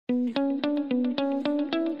Hello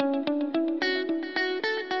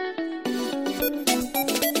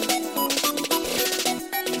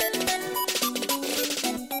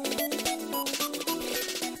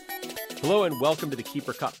and welcome to the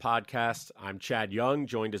Keeper Cut podcast. I'm Chad Young,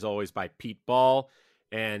 joined as always by Pete Ball.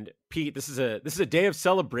 And Pete, this is a day of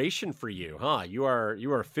celebration for you, huh? You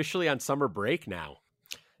are officially on summer break now.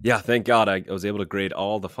 Yeah, thank God I was able to grade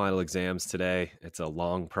all the final exams today. It's a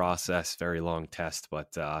long process, very long test,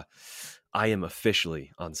 but I am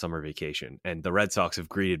officially on summer vacation, and the Red Sox have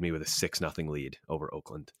greeted me with a 6-0 lead over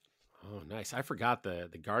Oakland. Oh, nice. I forgot the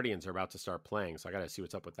Guardians are about to start playing, so I got to see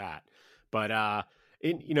what's up with that. But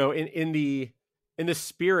in the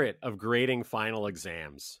spirit of grading final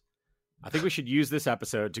exams, I think we should use this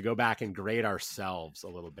episode to go back and grade ourselves a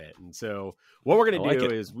little bit. And so what we're going to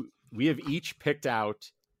do is we have each picked out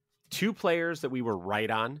 2 players that we were right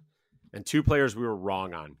on and 2 players we were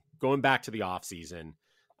wrong on going back to the off season.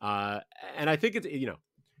 And I think it's,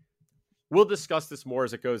 we'll discuss this more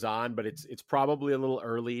as it goes on, but it's probably a little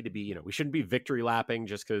early to be, we shouldn't be victory lapping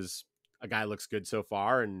just because a guy looks good so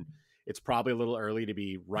far. And it's probably a little early to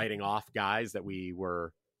be writing off guys that we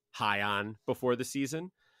were high on before the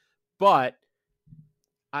season. But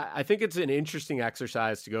I think it's an interesting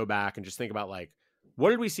exercise to go back and just think about, like,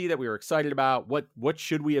 what did we see that we were excited about? What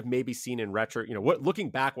should we have maybe seen in retro? Looking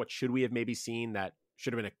back, what should we have maybe seen that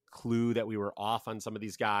should have been a clue that we were off on some of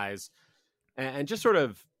these guys, and just sort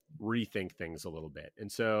of rethink things a little bit. And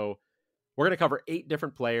so we're going to cover 8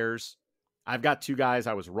 different players. I've got 2 guys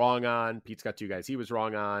I was wrong on. Pete's got 2 guys he was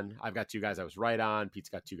wrong on. I've got 2 guys I was right on. Pete's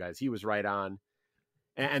got 2 guys he was right on.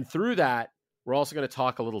 And through that, we're also going to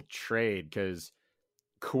talk a little trade, because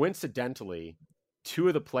coincidentally, 2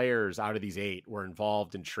 of the players out of these 8 were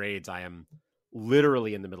involved in trades I am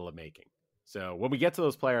literally in the middle of making. So when we get to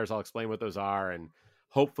those players, I'll explain what those are. And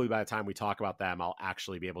hopefully by the time we talk about them, I'll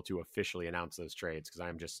actually be able to officially announce those trades, because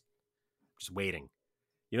I'm just waiting.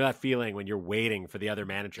 You know that feeling when you're waiting for the other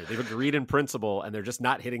manager? They've agreed in principle and they're just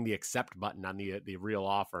not hitting the accept button on the real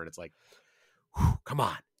offer. And it's like, whew, come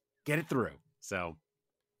on, get it through. So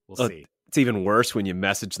we'll see. It's even worse when you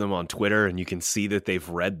message them on Twitter and you can see that they've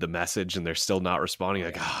read the message and they're still not responding.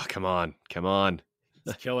 Like, oh, come on.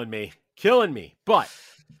 It's killing me. But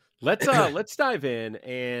let's dive in.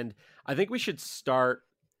 And I think we should start.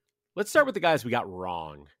 Let's start with the guys we got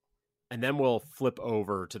wrong, and then we'll flip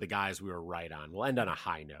over to the guys we were right on. We'll end on a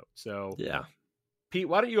high note. So yeah, Pete,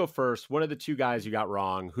 why don't you go first? What are the 2 guys you got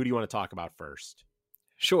wrong? Who do you want to talk about first?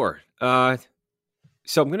 Sure. So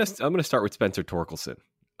I'm gonna start with Spencer Torkelson.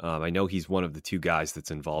 I know he's one of the 2 guys that's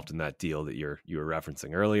involved in that deal that you were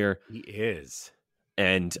referencing earlier. He is.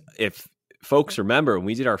 And if folks remember, when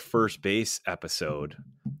we did our first base episode,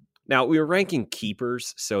 now we were ranking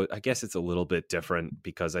keepers, so I guess it's a little bit different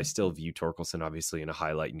because I still view Torkelson obviously in a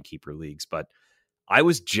highlight in keeper leagues, but I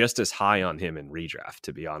was just as high on him in redraft,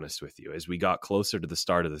 to be honest with you. As we got closer to the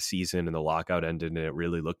start of the season and the lockout ended, and it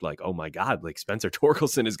really looked like, oh my God, like Spencer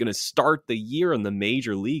Torkelson is going to start the year in the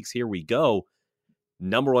major leagues. Here we go.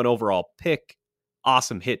 Number 1 overall pick,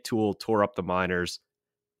 awesome hit tool, tore up the minors.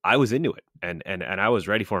 I was into it and I was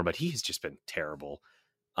ready for him, but he has just been terrible.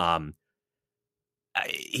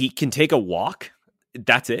 He can take a walk.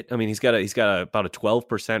 That's it. I mean, he's got about a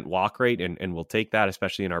 12% walk rate, and we'll take that,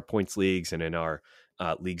 especially in our points leagues and in our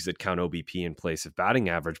leagues that count OBP in place of batting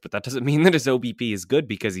average. But that doesn't mean that his OBP is good,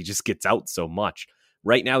 because he just gets out so much.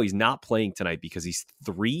 Right now, he's not playing tonight because he's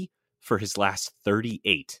 3 for his last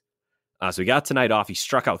 38. So he got tonight off. He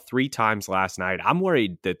struck out 3 times last night. I'm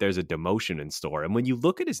worried that there's a demotion in store. And when you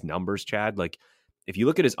look at his numbers, Chad, like if you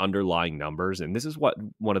look at his underlying numbers, and this is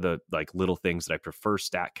one of the like little things that I prefer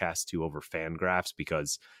StatCast to over Fangraphs,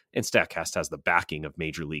 because and StatCast has the backing of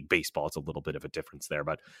Major League Baseball. It's a little bit of a difference there,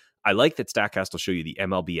 but I like that StatCast will show you the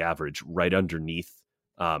MLB average right underneath,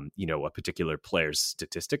 a particular player's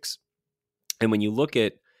statistics. And when you look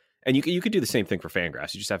at, and you could do the same thing for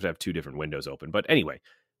Fangraphs, you just have to have 2 different windows open. But anyway,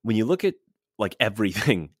 when you look at like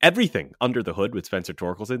everything under the hood with Spencer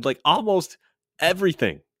Torkelson, like almost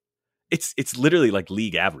everything, it's literally like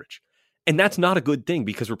league average. And that's not a good thing,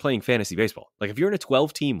 because we're playing fantasy baseball. Like if you're in a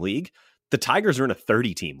 12-team league, the Tigers are in a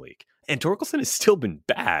 30-team league. And Torkelson has still been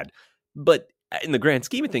bad. But in the grand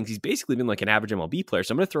scheme of things, he's basically been like an average MLB player.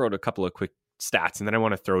 So I'm going to throw out a couple of quick stats, and then I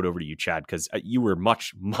want to throw it over to you, Chad, because you were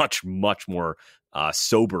much, much, much more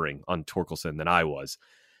sobering on Torkelson than I was.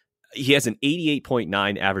 He has an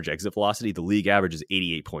 88.9 average exit velocity. The league average is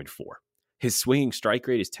 88.4. His swinging strike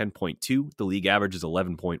rate is 10.2. The league average is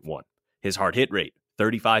 11.1. His hard hit rate,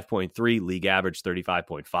 35.3. League average,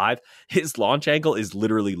 35.5. His launch angle is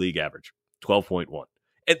literally league average, 12.1.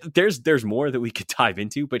 There's more that we could dive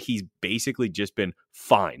into, but he's basically just been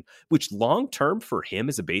fine, which long term for him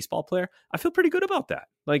as a baseball player, I feel pretty good about that.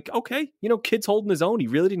 Like, okay, kid's holding his own. He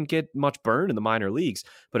really didn't get much burn in the minor leagues,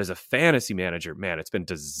 but as a fantasy manager, man, it's been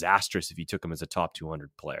disastrous if you took him as a top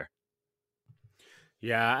 200 player.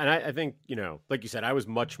 Yeah, and I think, like you said, I was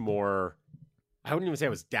much more, I wouldn't even say I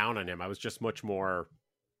was down on him. I was just much more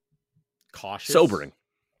cautious. Sobering.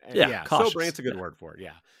 Yeah, cautious. sobering. It's a good word for it.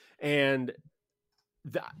 Yeah. And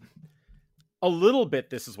a little bit,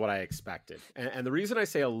 this is what I expected. And the reason I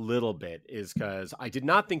say a little bit is because I did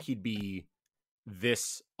not think he'd be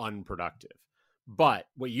this unproductive. But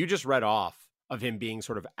what you just read off of him being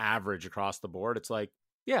sort of average across the board, it's like,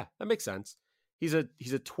 yeah, that makes sense. He's a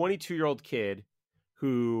 22-year-old kid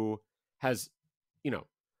who has,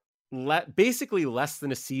 basically less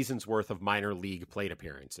than a season's worth of minor league plate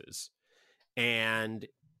appearances. And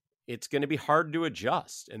it's going to be hard to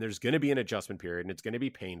adjust, and there's going to be an adjustment period, and it's going to be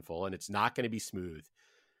painful, and it's not going to be smooth.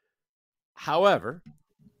 However,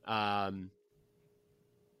 I'm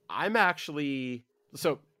actually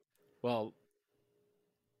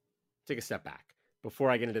take a step back before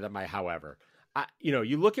I get into that. However,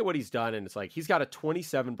 you look at what he's done, and it's like he's got a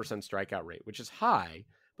 27% strikeout rate, which is high,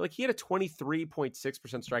 but like he had a 23.6%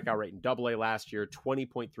 strikeout rate in AA last year,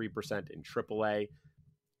 20.3% in AAA.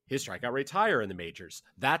 His strikeout rate's higher in the majors.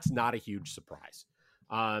 That's not a huge surprise.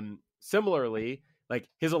 Similarly, like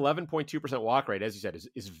his 11.2% walk rate, as you said,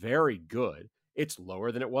 is very good. It's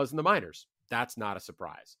lower than it was in the minors. That's not a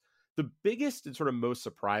surprise. The biggest and sort of most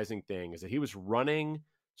surprising thing is that he was running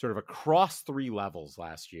sort of across three levels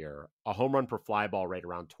last year, a home run per fly ball rate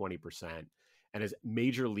around 20%, and his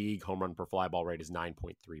major league home run per fly ball rate is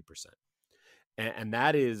 9.3%. And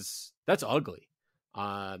that's ugly.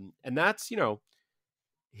 And that's,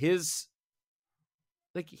 he's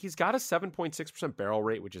got a 7.6% barrel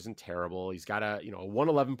rate, which isn't terrible. He's got a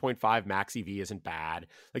 111.5 max EV isn't bad.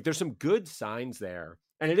 Like there's some good signs there.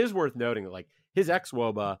 And it is worth noting that like his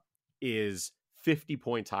xWOBA is 50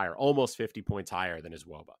 points higher, almost 50 points higher than his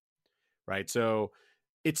WOBA, right? So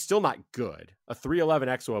it's still not good. A 311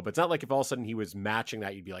 xWOBA, it's not like if all of a sudden he was matching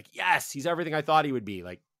that, you'd be like, yes, he's everything I thought he would be.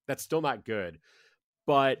 Like that's still not good.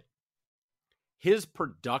 But his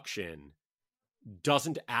production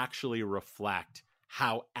doesn't actually reflect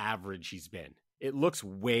how average he's been. It looks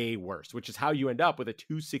way worse, which is how you end up with a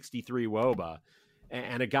 263 WOBA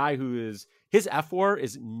and a guy who is, his FWAR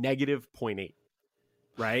is negative 0.8,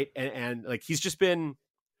 right? And like, he's just been,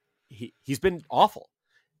 he's been awful.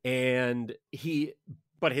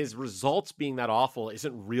 But his results being that awful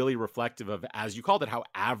isn't really reflective of, as you called it, how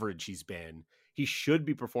average he's been. He should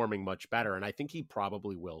be performing much better. And I think he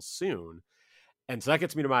probably will soon. And so that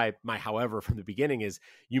gets me to my however from the beginning is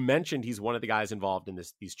you mentioned he's one of the guys involved in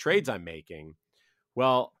these trades I'm making.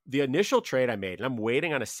 Well, the initial trade I made, and I'm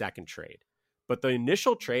waiting on a second trade, but the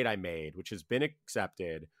initial trade I made, which has been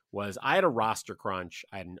accepted, was I had a roster crunch.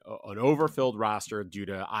 I had an overfilled roster due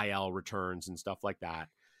to IL returns and stuff like that.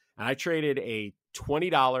 And I traded a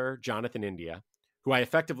 $20 Jonathan India, who I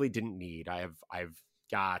effectively didn't need. I've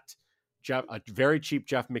got a very cheap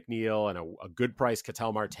Jeff McNeil and a good price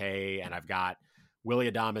Ketel Marte, and I've got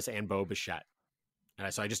Willy Adames and Bo Bichette.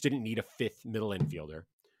 And so I just didn't need a fifth middle infielder.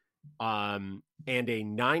 And a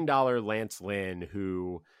 $9 Lance Lynn,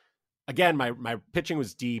 who, again, my pitching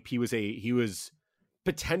was deep. He was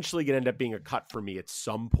potentially going to end up being a cut for me at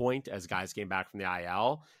some point as guys came back from the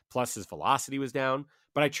IL. Plus his velocity was down.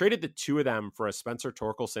 But I traded the two of them for a Spencer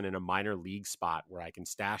Torkelson in a minor league spot where I can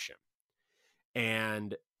stash him.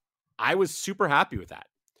 And I was super happy with that.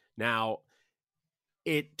 Now,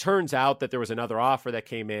 it turns out that there was another offer that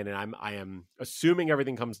came in, and I am assuming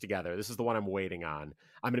everything comes together. This is the one I'm waiting on.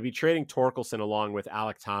 I'm going to be trading Torkelson along with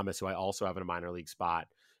Alek Thomas, who I also have in a minor league spot,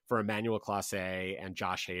 for Emmanuel Clase and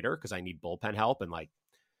Josh Hader because I need bullpen help. And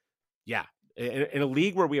in a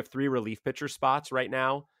league where we have 3 relief pitcher spots right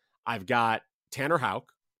now, I've got Tanner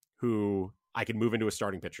Houck, who I can move into a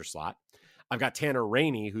starting pitcher slot. I've got Tanner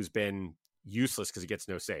Rainey, who's been useless because he gets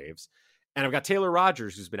no saves. And I've got Taylor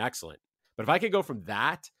Rogers, who's been excellent. But if I could go from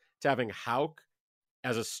that to having Houck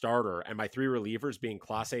as a starter and my 3 relievers being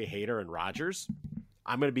Clase, Hader, and Rogers,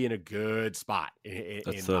 I'm going to be in a good spot.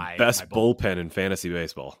 That's the best bullpen in fantasy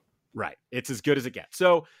baseball. Right. It's as good as it gets.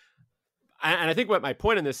 So, and I think what my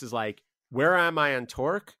point in this is like, where am I on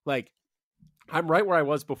Torque? Like, I'm right where I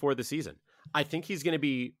was before the season. I think he's going to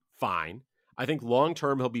be fine. I think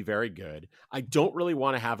long-term he'll be very good. I don't really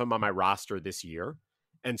want to have him on my roster this year.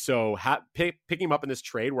 And so picking him up in this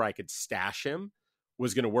trade where I could stash him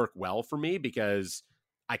was going to work well for me because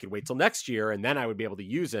I could wait till next year and then I would be able to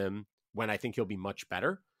use him when I think he'll be much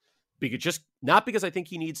better. not because I think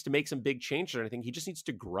he needs to make some big changes or anything. He just needs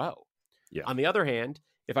to grow. Yeah. On the other hand,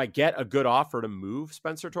 if I get a good offer to move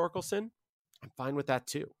Spencer Torkelson, I'm fine with that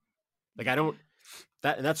too. Like and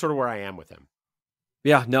that's sort of where I am with him.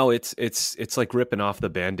 Yeah, no, it's like ripping off the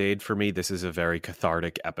Band-Aid for me. This is a very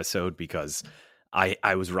cathartic episode because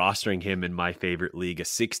I was rostering him in my favorite league, a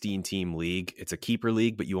 16-team league. It's a keeper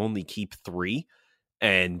league, but you only keep 3.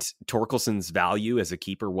 And Torkelson's value as a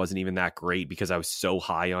keeper wasn't even that great because I was so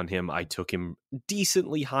high on him. I took him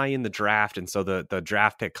decently high in the draft. And so the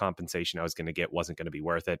draft pick compensation I was going to get wasn't going to be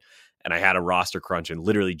worth it. And I had a roster crunch. And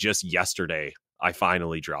literally just yesterday, I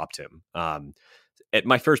finally dropped him. At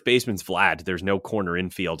my first baseman's Vlad. There's no corner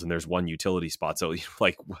infield and there's one utility spot. So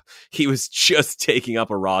like he was just taking up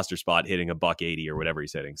a roster spot, hitting $180 or whatever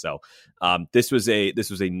he's hitting. So this was a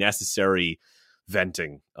necessary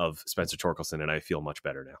venting of Spencer Torkelson, and I feel much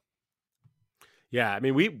better now. Yeah, I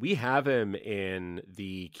mean, we have him in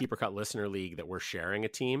the Keeper Cut Listener League that we're sharing a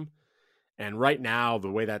team. And right now, the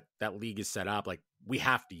way that league is set up, like we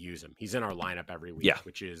have to use him. He's in our lineup every week,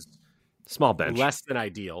 which is small bench, less than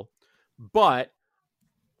ideal. But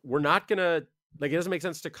we're not going to, like, it doesn't make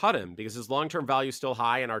sense to cut him because his long-term value is still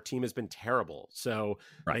high and our team has been terrible. So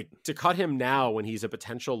like to cut him now when he's a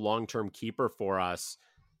potential long-term keeper for us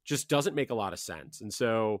just doesn't make a lot of sense. And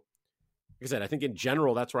so, like I said, I think in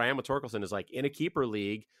general, that's where I am with Torkelson is like in a keeper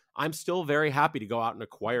league, I'm still very happy to go out and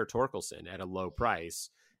acquire Torkelson at a low price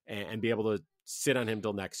and be able to sit on him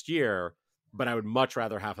till next year. But I would much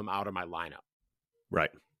rather have him out of my lineup. Right.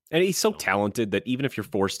 And he's so talented that even if you're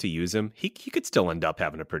forced to use him, he could still end up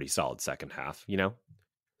having a pretty solid second half, you know?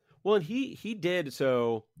 Well, and he did.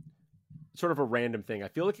 So sort of a random thing. I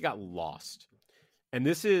feel like he got lost. And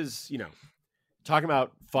this is, you know, talking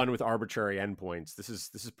about fun with arbitrary endpoints. This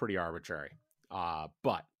is pretty arbitrary. But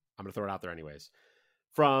I'm going to throw it out there anyways.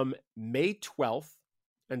 From May 12th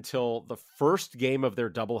until the first game of their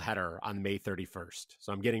doubleheader on May 31st.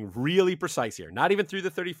 So I'm getting really precise here. Not even through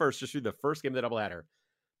the 31st, just through the first game of the doubleheader.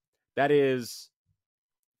 That is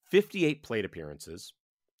 58 plate appearances.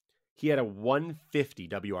 He had a 150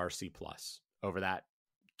 WRC plus over that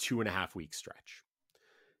 2.5 week stretch.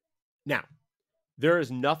 Now, there is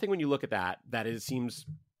nothing when you look at that it seems,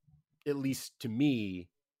 at least to me,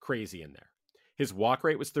 crazy in there. His walk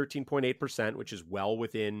rate was 13.8%, which is well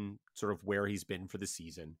within sort of where he's been for the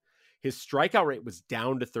season. His strikeout rate was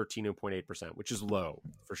down to 13.8%, which is low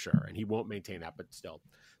for sure. And he won't maintain that, but still.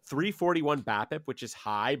 341 BABIP, which is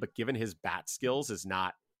high, but given his bat skills is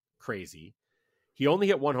not crazy. He only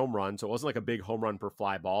hit 1 home run, so it wasn't like a big home run per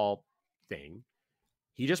fly ball thing.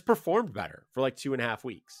 He just performed better for like 2.5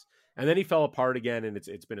 weeks. And then he fell apart again, and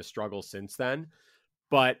it's been a struggle since then.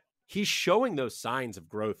 But he's showing those signs of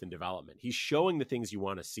growth and development. He's showing the things you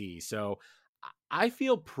want to see. So I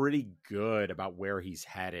feel pretty good about where he's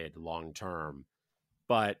headed long term.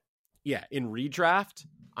 But yeah, in redraft,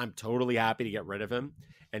 I'm totally happy to get rid of him.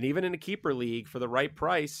 And even in a keeper league for the right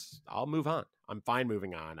price, I'll move on. I'm fine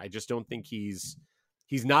moving on. I just don't think he's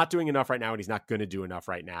not doing enough right now, and he's not going to do enough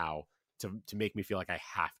right now to make me feel like I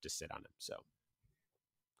have to sit on him. So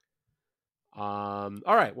all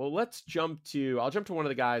right, well, I'll jump to one of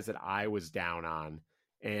the guys that I was down on.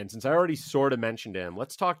 And since I already sort of mentioned him,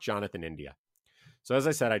 let's talk Jonathan India. So as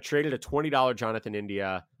I said, I traded a $20 Jonathan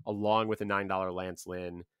India along with a $9 Lance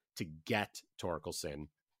Lynn to get Torkelson.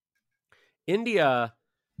 India,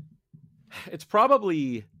 it's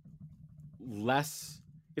probably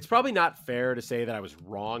not fair to say that I was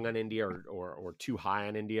wrong on India or too high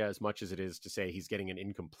on India as much as it is to say he's getting an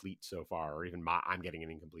incomplete so far, or even I'm getting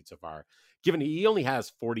an incomplete so far, given he only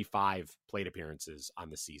has 45 plate appearances on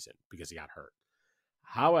the season because he got hurt.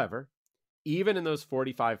 However, even in those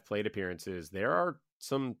 45 plate appearances, there are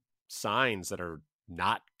some signs that are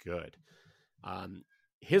not good.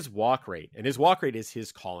 His walk rate is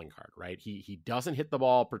his calling card, right? He doesn't hit the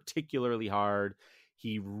ball particularly hard.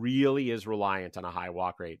 He really is reliant on a high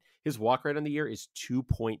walk rate. His walk rate on the year is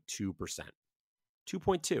 2.2%.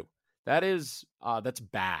 2.2. That's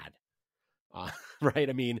bad, right?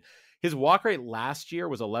 I mean, his walk rate last year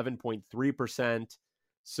was 11.3%.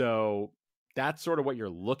 So that's sort of what you're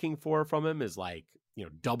looking for from him is like, you know,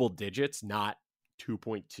 double digits, not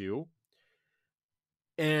 2.2.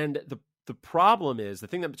 And the problem is the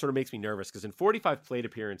thing that sort of makes me nervous because in 45 plate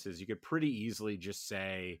appearances, you could pretty easily just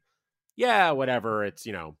say, yeah, whatever. It's,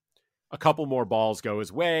 you know, a couple more balls go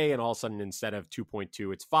his way. And all of a sudden, instead of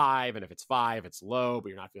 2.2, it's 5. And if it's 5, it's low, but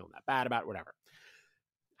you're not feeling that bad about it, whatever.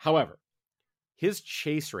 However, his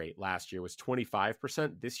chase rate last year was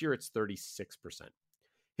 25%. This year, it's 36%.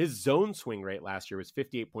 His zone swing rate last year was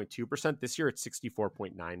 58.2%. This year, it's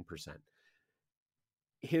 64.9%.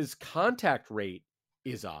 His contact rate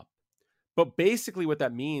is up. But basically what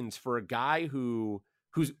that means for a guy who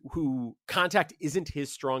contact isn't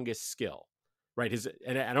his strongest skill, right?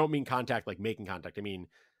 And I don't mean contact like making contact. I mean,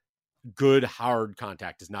 good hard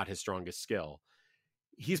contact is not his strongest skill.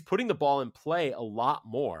 He's putting the ball in play a lot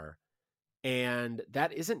more. And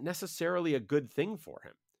that isn't necessarily a good thing for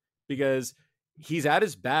him, because he's at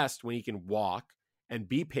his best when he can walk and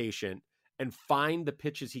be patient and find the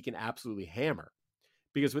pitches he can absolutely hammer.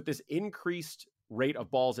 Because with this increased rate of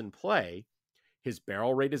balls in play, his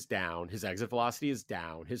barrel rate is down, his exit velocity is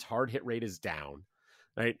down, his hard hit rate is down,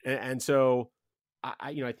 right? And so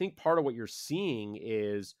I think part of what you're seeing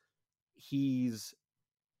is he's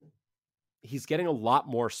getting a lot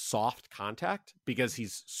more soft contact because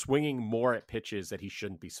he's swinging more at pitches that he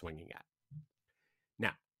shouldn't be swinging at.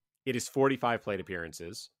 Now, it is 45 plate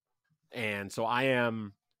appearances. And so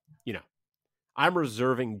I'm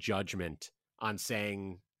reserving judgment on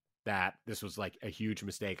saying that this was like a huge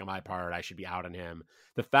mistake on my part. I should be out on him.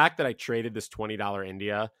 The fact that I traded this $20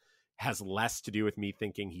 India has less to do with me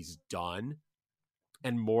thinking he's done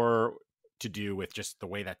and more to do with just the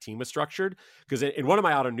way that team was structured. Because in one of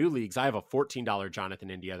my auto new leagues, I have a $14 Jonathan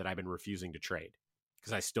India that I've been refusing to trade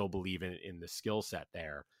because I still believe in the skill set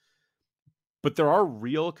there. But there are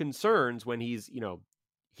real concerns when he's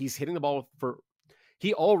hitting the ball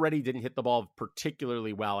he already didn't hit the ball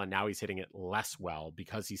particularly well, and now he's hitting it less well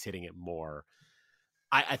because he's hitting it more.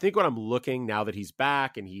 I think what I'm looking now that he's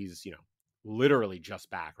back, and he's, literally just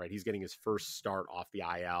back, right? He's getting his first start off the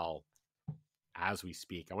IL as we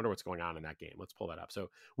speak. I wonder what's going on in that game. Let's pull that up. So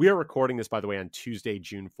we are recording this, by the way, on Tuesday,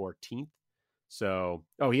 June 14th. So,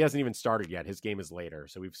 he hasn't even started yet. His game is later.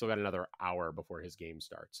 So we've still got another hour before his game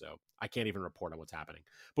starts. So I can't even report on what's happening.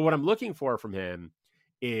 But what I'm looking for from him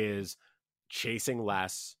is chasing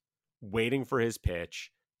less, waiting for his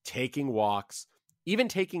pitch, taking walks, even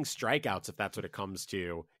taking strikeouts if that's what it comes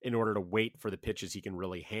to, in order to wait for the pitches he can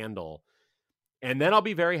really handle. And then I'll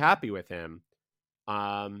be very happy with him.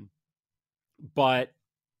 But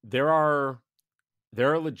there are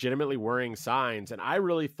legitimately worrying signs, and I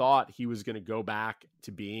really thought he was going to go back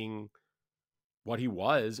to being what he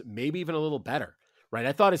was, maybe even a little better, right?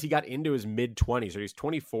 I thought as he got into his mid-20s, or he was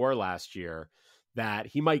 24 last year, that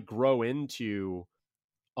he might grow into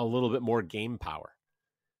a little bit more game power,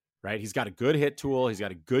 right? He's got a good hit tool. He's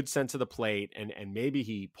got a good sense of the plate, and maybe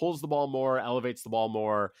he pulls the ball more, elevates the ball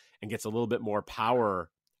more, and gets a little bit more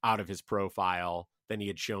power out of his profile than he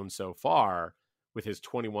had shown so far with his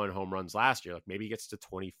 21 home runs last year. Like maybe he gets to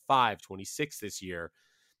 25, 26 this year.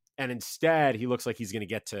 And instead he looks like he's going to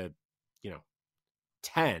get to,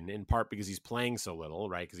 10, in part because he's playing so little,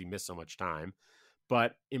 right? Because he missed so much time,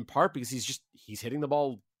 but in part because he's hitting the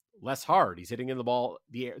ball less hard. He's hitting the ball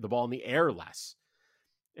in the air less.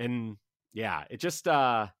 And yeah, it just,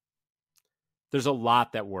 there's a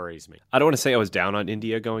lot that worries me. I don't want to say I was down on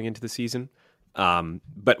India going into the season.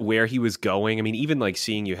 But where he was going, I mean, even like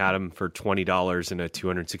seeing you had him for $20 in a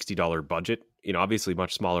 $260 budget, obviously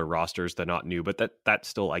much smaller rosters than not new, but that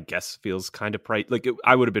still, I guess, feels kind of priced. Like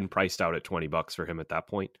I would have been priced out at $20 for him at that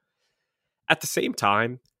point. At the same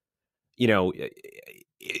time,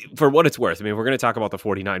 for what it's worth, I mean, we're going to talk about the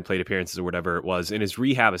 49 plate appearances or whatever it was. In his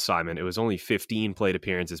rehab assignment, it was only 15 plate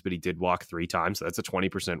appearances, but he did walk 3 times. So that's a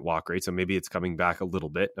 20% walk rate. So maybe it's coming back a little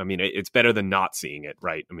bit. I mean, it's better than not seeing it,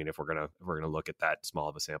 right? I mean, if we're going to look at that small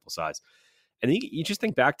of a sample size. And you just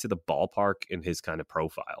think back to the ballpark and his kind of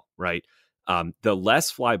profile, right? The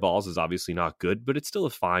less fly balls is obviously not good, but it's still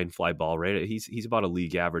a fine fly ball rate. He's about a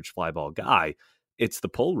league average fly ball guy. It's the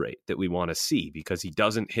pull rate that we want to see, because he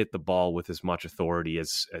doesn't hit the ball with as much authority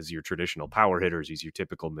as your traditional power hitters. He's your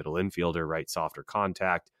typical middle infielder, right? Softer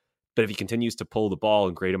contact. But if he continues to pull the ball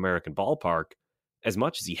in Great American Ballpark as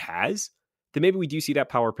much as he has, then maybe we do see that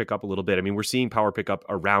power pick up a little bit. I mean, we're seeing power pick up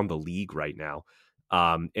around the league right now.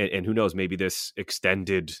 And who knows, maybe this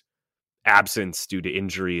extended absence due to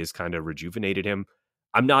injury has kind of rejuvenated him.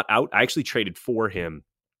 I'm not out. I actually traded for him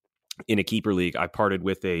in a keeper league. I parted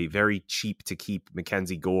with a very cheap to keep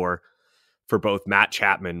Mackenzie Gore for both Matt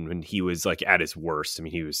Chapman when he was like at his worst. I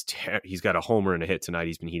mean, he's got a homer and a hit tonight.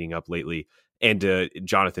 He's been heating up lately. And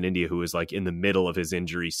Jonathan India, who was like in the middle of his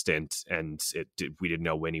injury stint, and we didn't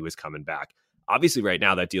know when he was coming back. Obviously, right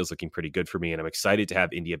now that deal's looking pretty good for me, and I'm excited to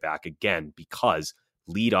have India back again, because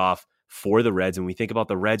lead off for the Reds. And when we think about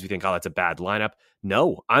the Reds, we think, oh, that's a bad lineup.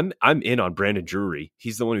 No, I'm in on Brandon Drury.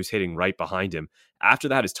 He's the one who's hitting right behind him. After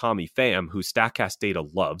that is Tommy Pham, who StatCast data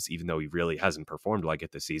loves, even though he really hasn't performed like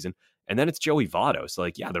it this season. And then it's Joey Votto. So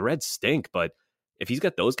like, yeah, the Reds stink, but if he's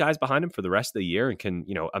got those guys behind him for the rest of the year and can,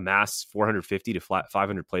 amass 450 to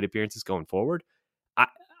 500 plate appearances going forward,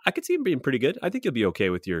 I could see him being pretty good. I think you'll be okay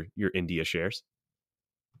with your India shares.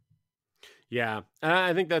 Yeah. And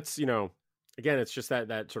I think that's, again, it's just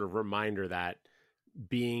that sort of reminder that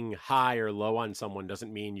being high or low on someone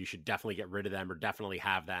doesn't mean you should definitely get rid of them or definitely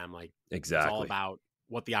have them. Like, it's all Exactly. about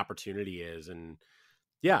what the opportunity is. And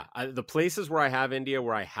yeah, the places where I have India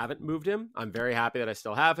where I haven't moved him, I'm very happy that I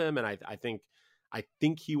still have him, and I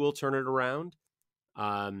think he will turn it around.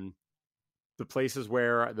 Um, the places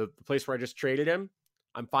where the place where I just traded him,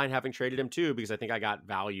 I'm fine having traded him too because I think I got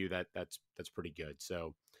value that's pretty good.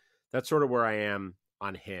 So that's sort of where I am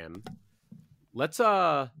on him. Let's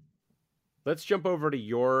jump over to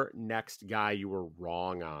your next guy you were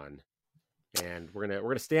wrong on, and we're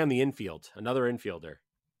gonna stay on the infield. Another infielder.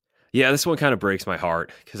 Yeah, this one kind of breaks my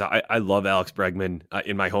heart because I love Alex Bregman.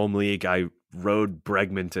 In my home league, I rode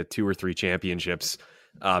Bregman to 2 or 3 championships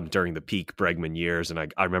during the peak Bregman years. And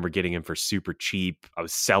I remember getting him for super cheap. I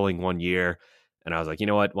was selling one year and I was like, you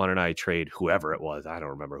know what? Why don't I trade whoever it was? I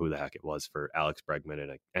don't remember who the heck it was for Alex Bregman.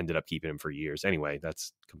 And I ended up keeping him for years. Anyway,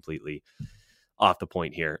 that's completely off the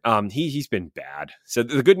point here. He's been bad. So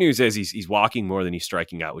the good news is he's walking more than he's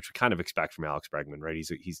striking out, which we kind of expect from Alex Bregman, right?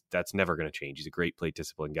 He's that's never going to change. He's a great plate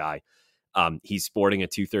discipline guy. He's sporting a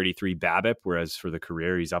 233 BABIP, whereas for the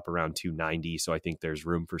career he's up around 290. So I think there's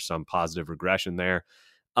room for some positive regression there.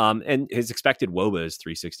 And his expected WOBA is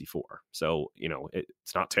 364. So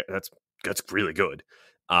it's not that's really good.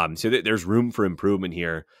 So there's room for improvement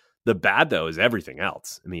here. The bad, though, is everything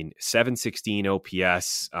else. I mean, 716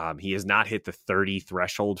 OPS. He has not hit the 30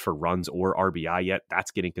 threshold for runs or RBI yet.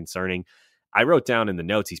 That's getting concerning. I wrote down in the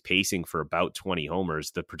notes he's pacing for about 20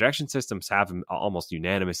 homers. The projection systems have him almost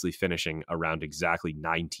unanimously finishing around exactly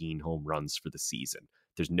 19 home runs for the season.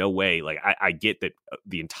 There's no way. Like, I get that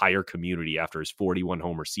the entire community after his 41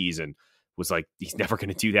 homer season was like, he's never going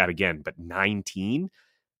to do that again. But 19?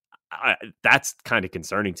 That's kind of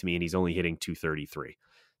concerning to me, and he's only hitting 233.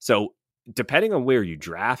 So depending on where you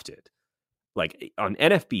drafted, like on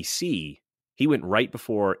NFBC, he went right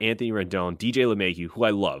before Anthony Rendon, DJ LeMahieu, who I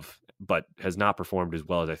love, but has not performed as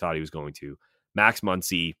well as I thought he was going to, Max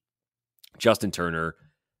Muncy, Justin Turner,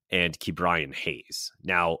 and Ke'Bryan Hayes.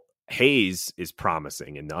 Now, Hayes is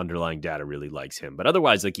promising, and the underlying data really likes him. But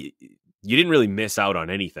otherwise, like you didn't really miss out on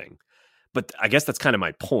anything. But I guess that's kind of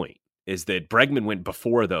my point, is that Bregman went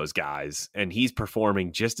before those guys, and he's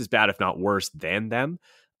performing just as bad, if not worse, than them.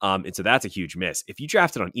 And so that's a huge miss. If you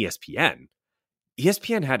drafted on ESPN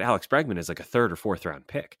had Alex Bregman as like a 3rd or 4th round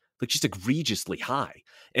pick, like just egregiously high.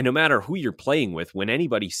 And no matter who you're playing with, when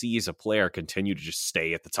anybody sees a player continue to just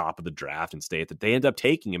stay at the top of the draft and they end up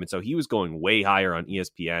taking him. And so he was going way higher on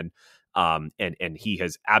ESPN. And he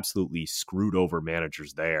has absolutely screwed over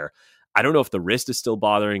managers there. I don't know if the wrist is still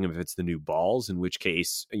bothering him, if it's the new balls, in which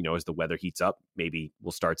case, as the weather heats up, maybe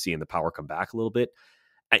we'll start seeing the power come back a little bit.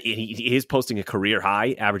 He is posting a career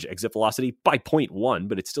high average exit velocity by 0.1,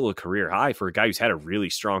 but it's still a career high for a guy who's had a really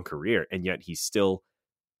strong career, and yet he's still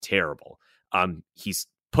terrible. He's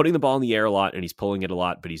putting the ball in the air a lot and he's pulling it a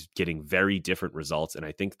lot, but he's getting very different results. And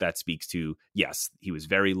I think that speaks to, yes, he was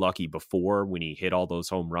very lucky before when he hit all those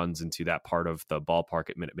home runs into that part of the ballpark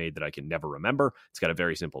at Minute Maid that I can never remember. It's got a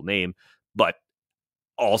very simple name, but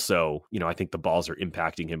also, I think the balls are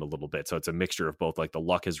impacting him a little bit. So it's a mixture of both, like the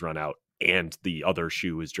luck has run out and the other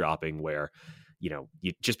shoe is dropping where,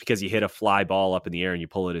 just because you hit a fly ball up in the air and you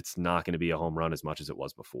pull it, it's not going to be a home run as much as it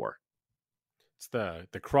was before. It's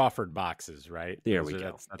the Crawford boxes, right? There we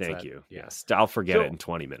go. Thank you. Yes. I'll forget it in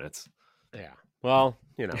 20 minutes. Yeah. Well,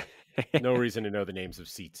 no reason to know the names of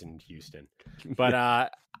seats in Houston. But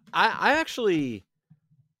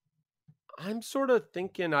I'm sort of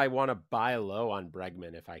thinking I want to buy low on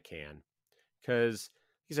Bregman if I can. Because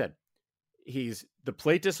he said the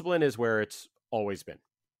plate discipline is where it's always been.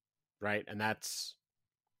 Right. And that's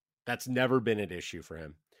never been an issue for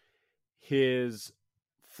him. His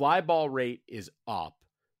fly ball rate is up,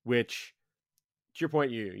 which, to your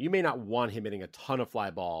point, you may not want him hitting a ton of fly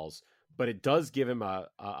balls, but it does give him a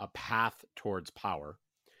path towards power.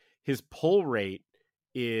 His pull rate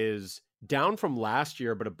is down from last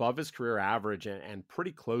year, but above his career average and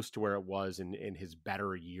pretty close to where it was in his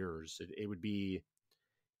better years. It would be,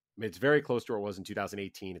 it's very close to where it was in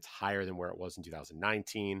 2018. It's higher than where it was in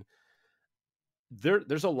 2019.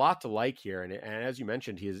 There's a lot to like here. And as you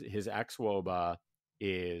mentioned, his xWOBA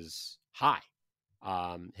is high.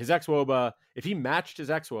 His xWOBA, if he matched his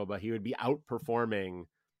xWOBA, he would be outperforming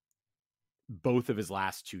both of his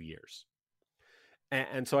last 2 years.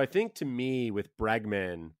 And so I think, to me, with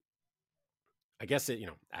Bregman, I guess it,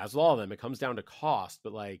 as all of them, it comes down to cost,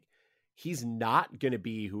 but like, he's not going to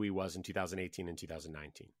be who he was in 2018 and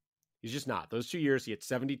 2019. He's just not. Those 2 years, he hit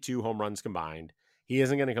 72 home runs combined. He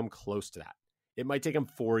isn't going to come close to that. It might take him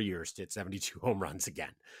 4 years to hit 72 home runs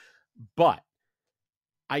again. But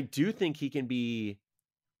I do think he can be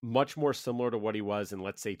much more similar to what he was in,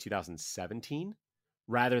 let's say, 2017,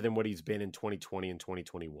 rather than what he's been in 2020 and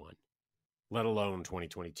 2021, let alone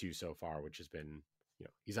 2022 so far, which has been,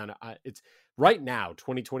 he's on it's right now.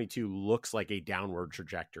 2022 looks like a downward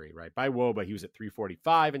trajectory, right? By WOBA, he was at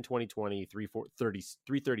 345 in 2020,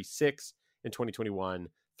 336 in 2021,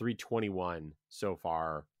 321 so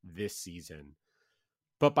far this season.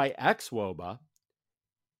 But by xWOBA,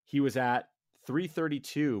 he was at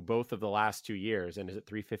 332 both of the last 2 years and is at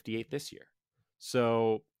 358 this year.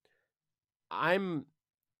 So I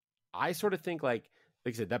sort of think like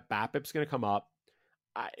I said, that BABIP's going to come up.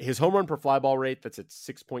 His home run per fly ball rate, that's at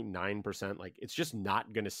 6.9%. Like, it's just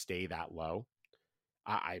not going to stay that low.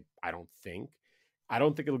 I don't think. I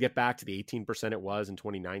don't think it'll get back to the 18% it was in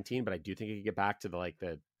 2019, but I do think it can get back to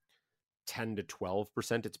the 10 to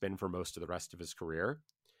 12% it's been for most of the rest of his career.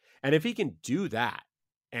 And if he can do that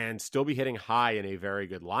and still be hitting high in a very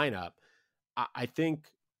good lineup, I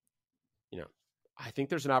think, I think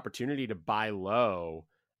there's an opportunity to buy low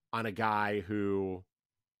on a guy who,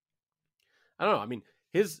 I don't know. I mean,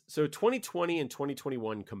 so 2020 and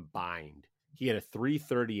 2021 combined, he had a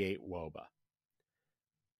 338 WOBA.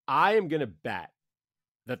 I am going to bet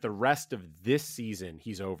that the rest of this season,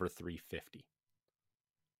 he's over 350.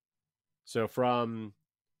 So from,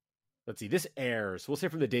 let's see, this airs, we'll say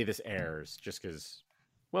from the day this airs, just because,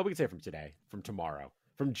 well, we can say from today, from tomorrow,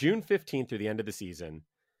 from June 15th through the end of the season,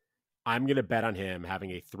 I'm going to bet on him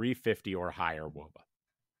having a 350 or higher WOBA.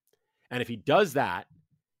 And if he does that,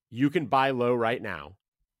 you can buy low right now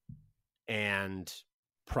and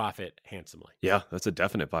profit handsomely. Yeah, that's a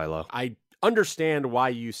definite buy low. I understand why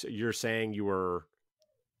you're saying you were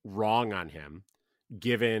wrong on him,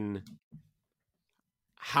 given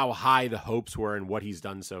how high the hopes were and what he's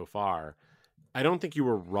done so far. I don't think you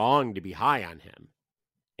were wrong to be high on him.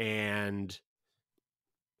 And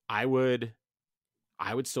I would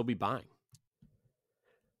still be buying.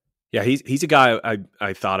 Yeah, he's a guy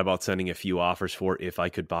I thought about sending a few offers for if I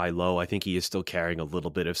could buy low. I think he is still carrying a little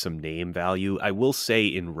bit of some name value. I will say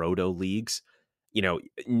in roto leagues,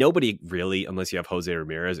 nobody really, unless you have Jose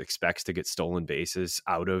Ramirez, expects to get stolen bases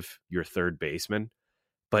out of your third baseman.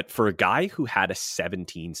 But for a guy who had a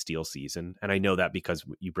 17 steal season, and I know that because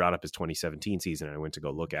you brought up his 2017 season, and I went to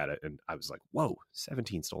go look at it, and I was like, whoa,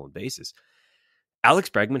 17 stolen bases. Alex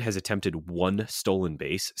Bregman has attempted 1 stolen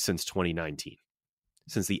base since 2019.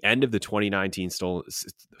 Since the end of the 2019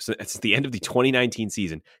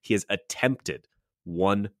 season, he has attempted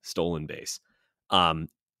 1 stolen base. I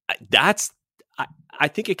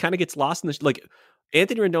think it kind of gets lost in the like.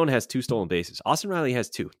 Anthony Rendon has 2 stolen bases. Austin Riley has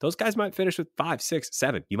 2. Those guys might finish with 5, 6,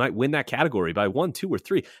 7. You might win that category by 1, 2, or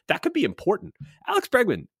 3. That could be important. Alex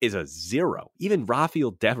Bregman is a 0. Even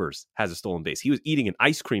Rafael Devers has a stolen base. He was eating an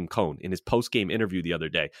ice cream cone in his post-game interview the other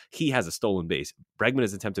day. He has a stolen base. Bregman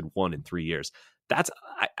has attempted 1 in 3 years.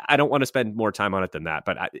 I don't want to spend more time on it than that,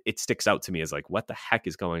 but it sticks out to me as like, what the heck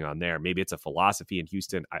is going on there? Maybe it's a philosophy in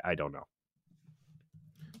Houston. I don't know.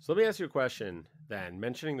 So let me ask you a question then,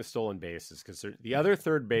 mentioning the stolen bases, because the other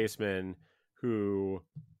third baseman who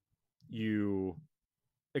you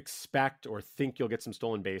expect or think you'll get some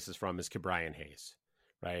stolen bases from is Ke'Bryan Hayes,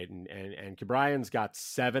 right? And Ke'Bryan's got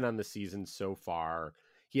 7 on the season so far.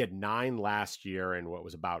 He had 9 last year and what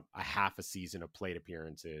was about a half a season of plate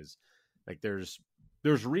appearances. Like there's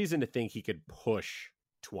reason to think he could push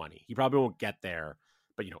 20. He probably won't get there,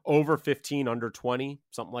 but over 15, under 20,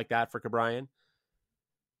 something like that for Ke'Bryan.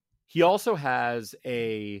 He also has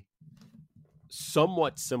a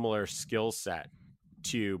somewhat similar skill set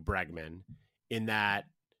to Bregman in that,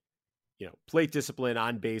 plate discipline,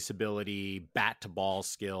 on base ability, bat to ball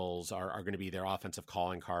skills are going to be their offensive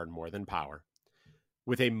calling card more than power,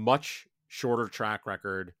 with a much shorter track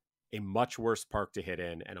record, a much worse park to hit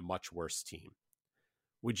in, and a much worse team.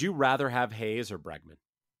 Would you rather have Hayes or Bregman?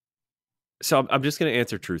 So I'm just going to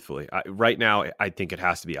answer truthfully. Right now, I think it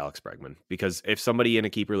has to be Alex Bregman, because if somebody in a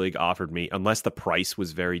keeper league offered me, unless the price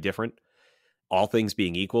was very different, all things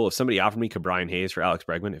being equal, if somebody offered me Ke'Bryan Hayes for Alex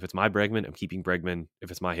Bregman, if it's my Bregman, I'm keeping Bregman. If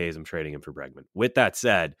it's my Hayes, I'm trading him for Bregman. With that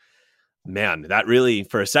said, man, that really,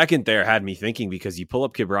 for a second there, had me thinking, because you pull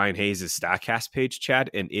up Ke'Bryan Hayes' StatCast page, Chad,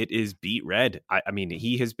 and it is beat red. I mean,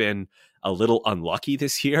 he has been a little unlucky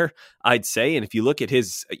this year, I'd say. And if you look at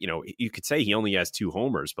his, you could say he only has 2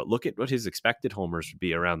 homers, but look at what his expected homers would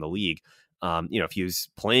be around the league. If he was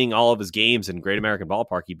playing all of his games in Great American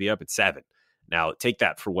Ballpark, he'd be up at 7. Now, take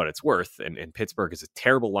that for what it's worth. And Pittsburgh is a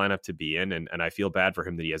terrible lineup to be in. And I feel bad for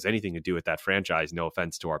him that he has anything to do with that franchise. No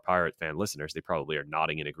offense to our Pirate fan listeners. They probably are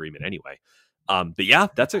nodding in agreement anyway. But yeah,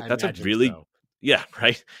 that's a really Yeah,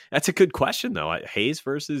 right. That's a good question though. Hayes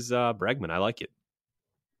versus Bregman. I like it.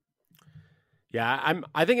 Yeah,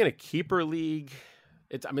 I think in a keeper league,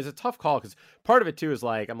 it's a tough call because part of it too is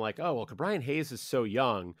like I'm like, oh well, Brian Hayes is so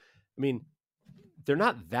young. I mean, they're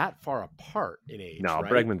not that far apart in age, No,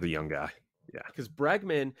 right? Bregman's a young guy. Yeah. Because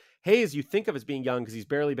Bregman, Hayes, you think of as being young because he's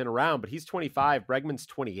barely been around, but he's 25. Bregman's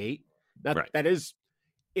 28. Right. That is,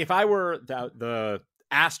 if I were the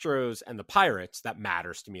Astros and the Pirates, that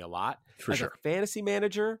matters to me a lot. For as sure. a fantasy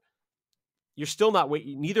manager, you're still not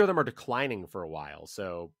waiting. Neither of them are declining for a while.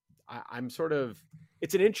 So I'm sort of,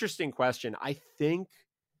 it's an interesting question. I think,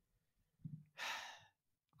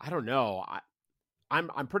 I don't know.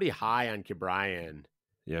 I'm pretty high on Ke'Bryan.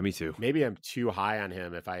 Yeah, me too. Maybe I'm too high on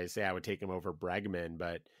him if I say I would take him over Bregman,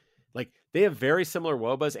 but like they have very similar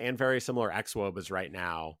WOBAs and very similar ex-WOBAs right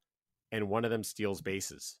now, and one of them steals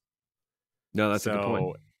bases. No, that's a good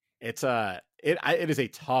point. It is a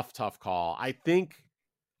tough call. I think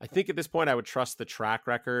at this point I would trust the track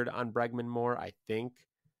record on Bregman more. I think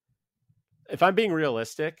if I'm being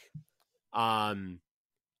realistic, I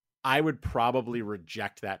would probably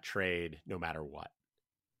reject that trade no matter what.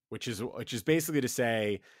 Which is basically to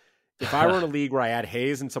say, if I were in a league where I had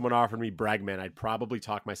Hayes and someone offered me Bregman, I'd probably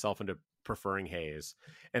talk myself into preferring Hayes.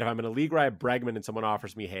 And if I'm in a league where I have Bregman and someone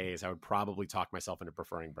offers me Hayes, I would probably talk myself into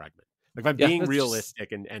preferring Bregman. Like if I'm being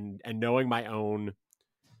realistic and knowing my own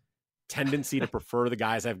tendency to prefer the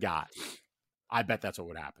guys I've got, I bet that's what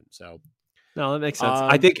would happen. So no, that makes sense.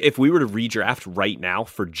 I think if we were to redraft right now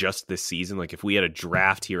for just this season, like if we had a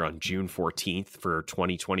draft here on June 14th for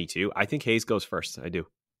 2022, I think Hayes goes first. I do.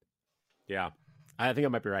 Yeah, I think I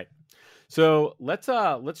might be right. So let's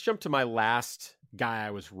jump to my last guy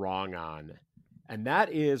I was wrong on, and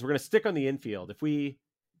that is we're going to stick on the infield. If we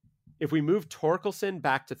move Torkelson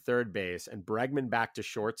back to third base and Bregman back to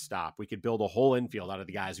shortstop, we could build a whole infield out of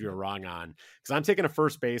the guys we were wrong on. Because I'm taking a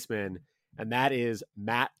first baseman, and that is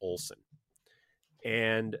Matt Olson.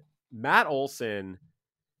 And Matt Olson,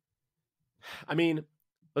 I mean,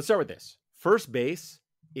 let's start with this. First base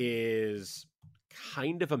is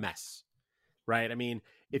kind of a mess. Right. I mean,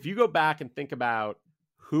 if you go back and think about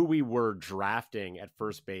who we were drafting at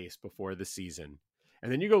first base before the season,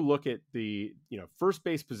 and then you go look at the, first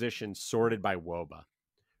base position sorted by WOBA,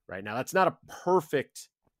 right? Now, that's not a perfect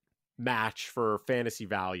match for fantasy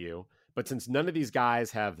value, but since none of these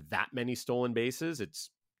guys have that many stolen bases,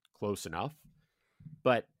 it's close enough.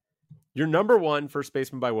 But your number one first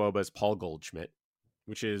baseman by WOBA is Paul Goldschmidt,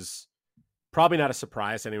 which is probably not a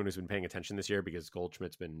surprise to anyone who's been paying attention this year because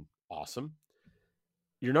Goldschmidt's been awesome.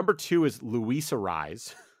 Your number two is Luis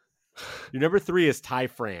Arraez. Your number three is Ty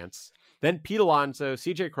France. Then Pete Alonso,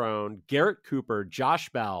 CJ Cron, Garrett Cooper, Josh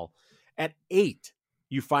Bell. At 8,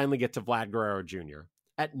 you finally get to Vlad Guerrero Jr.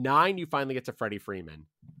 At 9, you finally get to Freddie Freeman.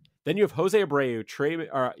 Then you have Jose Abreu,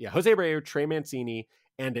 Trey Mancini,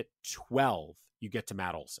 and at 12, you get to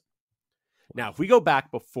Matt Olson. Now, if we go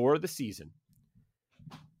back before the season,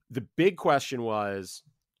 the big question was,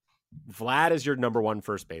 Vlad is your number one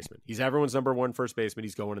first baseman. He's everyone's number one first baseman.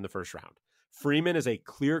 He's going in the first round. Freeman is a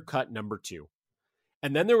clear-cut number 2.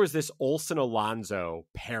 And then there was this Olson-Alonso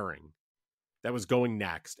pairing that was going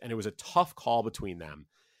next, and it was a tough call between them.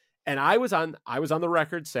 And I was on the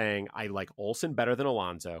record saying I like Olson better than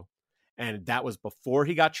Alonso, and that was before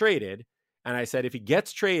he got traded. And I said if he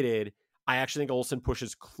gets traded, I actually think Olson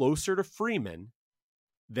pushes closer to Freeman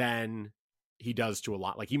than he does to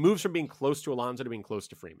Alonso. Like he moves from being close to Alonso to being close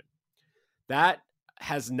to Freeman. That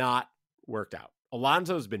has not worked out.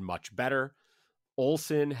 Alonso has been much better.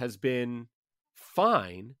 Olson has been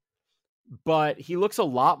fine, but he looks a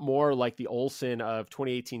lot more like the Olson of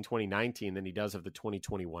 2018-2019 than he does of the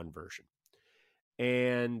 2021 version.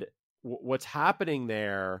 And what's happening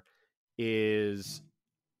there is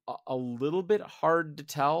a little bit hard to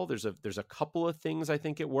tell. There's a couple of things I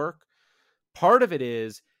think at work. Part of it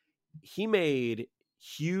is he made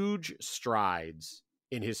huge strides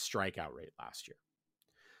in his strikeout rate last year.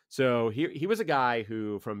 So he was a guy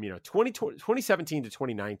who from 2017 to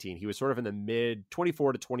 2019, he was sort of in the mid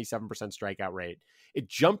 24 to 27% strikeout rate. It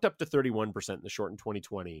jumped up to 31% in the shortened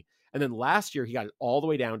 2020. And then last year, he got it all the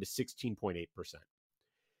way down to 16.8%.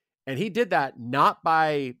 And he did that not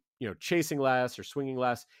by chasing less or swinging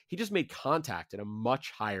less. He just made contact at a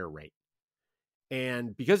much higher rate.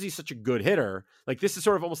 And because he's such a good hitter, like this is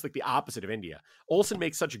sort of almost like the opposite of India. Olson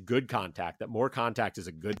makes such good contact that more contact is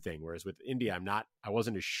a good thing. Whereas with India, I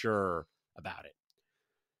wasn't as sure about it.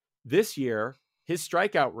 This year, his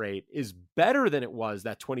strikeout rate is better than it was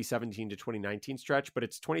that 2017 to 2019 stretch, but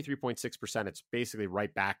it's 23.6%. It's basically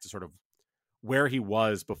right back to sort of where he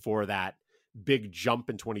was before that big jump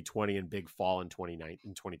in 2020 and big fall in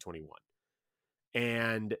 2021.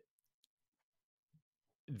 And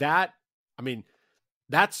that, I mean,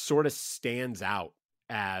 that sort of stands out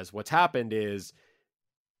as what's happened is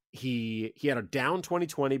he had a down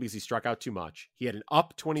 2020 because he struck out too much. He had an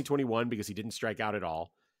up 2021 because he didn't strike out at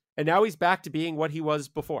all. And now he's back to being what he was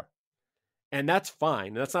before. And that's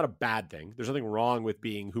fine. That's not a bad thing. There's nothing wrong with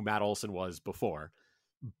being who Matt Olson was before,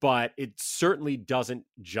 but it certainly doesn't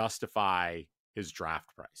justify his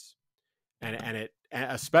draft price. And it,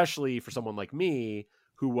 especially for someone like me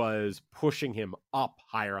who was pushing him up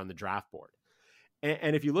higher on the draft board.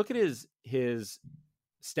 And if you look at his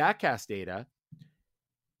StatCast data,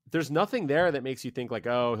 there's nothing there that makes you think like,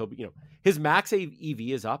 oh, he'll be, his max EV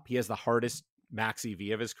is up. He has the hardest max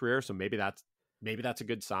EV of his career. So maybe that's a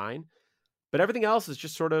good sign, but everything else is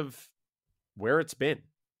just sort of where it's been.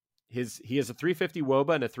 He has a 350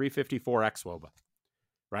 WOBA and a 354 xWOBA,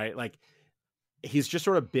 right? Like he's just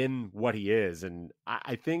sort of been what he is. And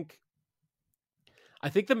I think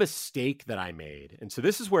the mistake that I made, and so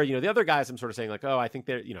this is where, the other guys I'm sort of saying like, oh, I think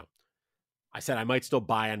they're, I said I might still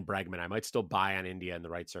buy on Bregman. I might still buy on India in the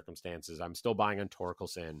right circumstances. I'm still buying on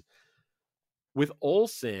Torkelson. With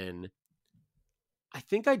Olson, I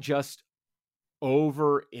think I just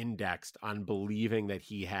over-indexed on believing that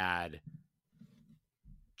he had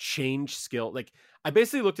changed skill. Like I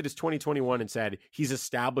basically looked at his 2021 and said, he's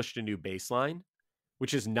established a new baseline,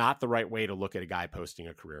 which is not the right way to look at a guy posting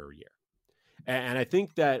a career year. And I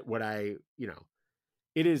think that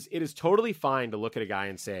it is totally fine to look at a guy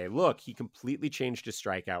and say, look, he completely changed his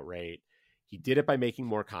strikeout rate. He did it by making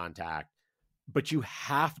more contact, but you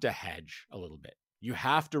have to hedge a little bit. You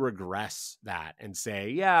have to regress that and say,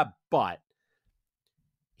 yeah, but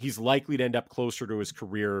he's likely to end up closer to his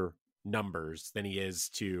career numbers than he is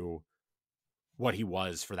to what he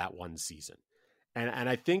was for that one season. And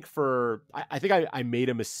I think I made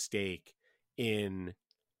a mistake in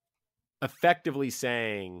effectively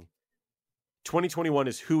saying 2021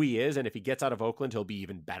 is who he is, and if he gets out of Oakland, he'll be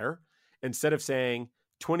even better, instead of saying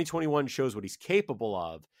 2021 shows what he's capable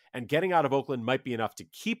of, and getting out of Oakland might be enough to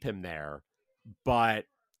keep him there, but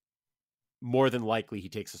more than likely he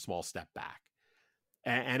takes a small step back.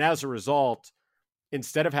 And as a result,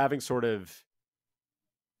 instead of having sort of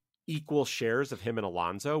equal shares of him and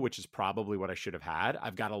Alonso, which is probably what I should have had,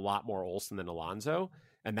 I've got a lot more Olson than Alonso,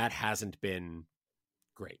 and that hasn't been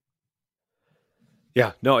great.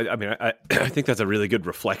 Yeah, no, I mean, I think that's a really good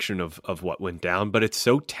reflection of what went down, but it's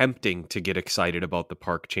so tempting to get excited about the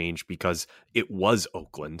park change because it was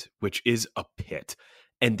Oakland, which is a pit.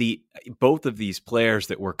 And both of these players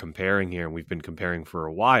that we're comparing here, and we've been comparing for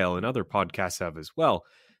a while, and other podcasts have as well,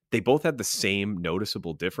 they both had the same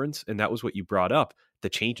noticeable difference, and that was what you brought up, the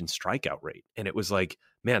change in strikeout rate. And it was like,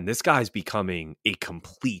 man, this guy's becoming a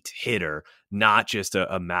complete hitter, not just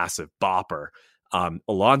a massive bopper.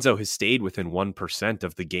 Alonso has stayed within 1%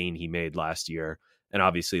 of the gain he made last year. And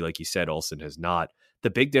obviously, like you said, Olson has not. The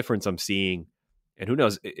big difference I'm seeing, and who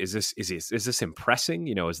knows, is this impressing?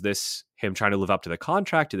 Is this him trying to live up to the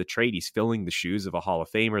contract, to the trade? He's filling the shoes of a Hall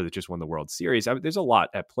of Famer that just won the World Series. I mean, there's a lot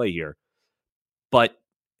at play here. But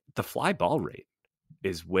the fly ball rate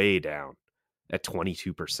is way down at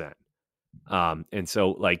 22%. And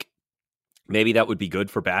so, like, maybe that would be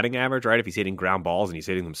good for batting average, right? If he's hitting ground balls and he's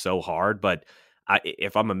hitting them so hard. But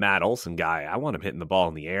if I'm a Matt Olson guy, I want him hitting the ball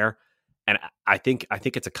in the air. And I think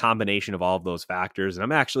it's a combination of all of those factors. And I'm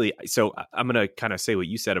going to kind of say what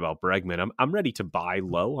you said about Bregman. I'm ready to buy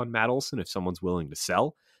low on Matt Olson if someone's willing to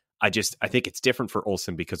sell. I think it's different for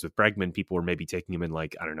Olson because with Bregman, people were maybe taking him in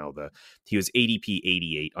like, I don't know, he was ADP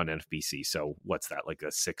 88 on NFBC. So what's that, like a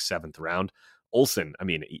 6th, 7th round? Olson, I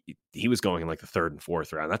mean, he was going in like the 3rd and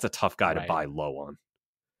 4th round. That's a tough guy to buy low on.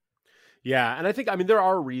 Yeah, and I think, there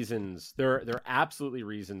are reasons. There are absolutely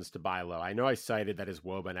reasons to buy low. I know I cited that his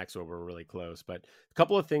WOBA and xWOBA were really close, but a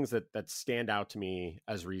couple of things that stand out to me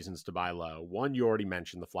as reasons to buy low. One, you already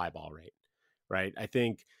mentioned the fly ball rate, right? I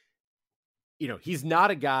think, he's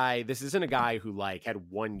not a guy, this isn't a guy who like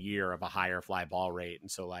had 1 year of a higher fly ball rate,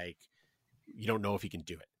 and so like you don't know if he can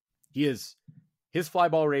do it. His fly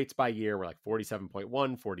ball rates by year were like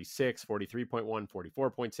 47.1, 46, 43.1,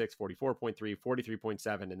 44.6, 44.3,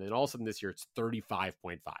 43.7. And then all of a sudden this year, it's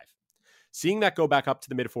 35.5. Seeing that go back up to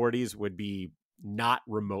the mid 40s would be not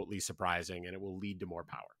remotely surprising, and it will lead to more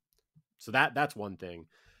power. So that's one thing.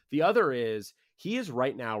 The other is he is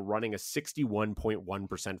right now running a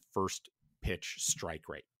 61.1% first pitch strike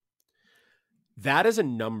rate. That is a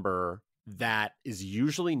number that is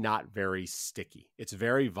usually not very sticky. It's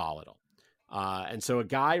very volatile. And so a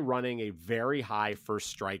guy running a very high first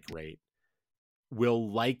strike rate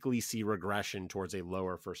will likely see regression towards a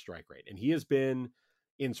lower first strike rate. And he has been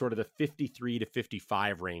in sort of the 53 to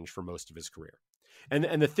 55 range for most of his career.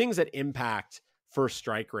 And the things that impact first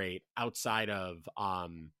strike rate outside of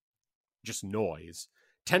just noise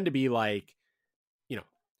tend to be like, you know,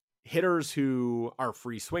 hitters who are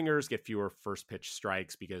free swingers get fewer first pitch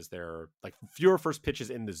strikes because they're like fewer first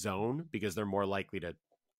pitches in the zone because they're more likely to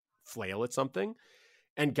flail at something.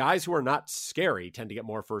 And guys who are not scary tend to get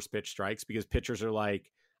more first pitch strikes because pitchers are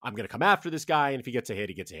like, I'm going to come after this guy. And if he gets a hit,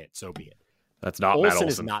 he gets a hit. So be it. That's not Matt Olson.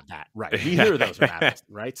 Is not that. Right. Neither of those are Matt Olson,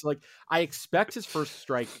 right? So like, I expect his first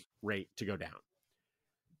strike rate to go down.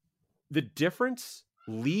 The difference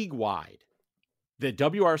league wide, the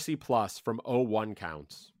WRC plus from 0-1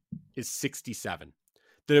 counts is 67.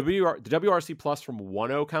 The WRC plus from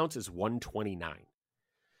 1-0 counts is 129.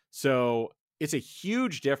 So it's a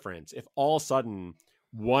huge difference if all of a sudden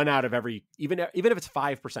one out of every, even if it's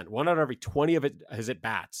 5%, one out of every 20 of his at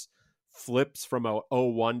bats flips from a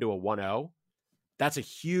 0-1 to a 1-0. That's a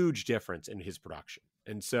huge difference in his production.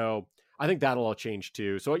 And so I think that'll all change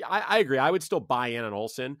too. So I agree. I would still buy in on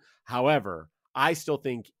Olson. However, I still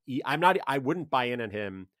think I wouldn't buy in on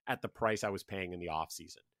him at the price I was paying in the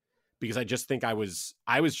offseason because I just think I was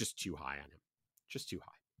just too high on him. Just too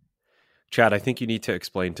high. Chad, I think you need to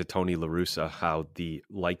explain to Tony La Russa how the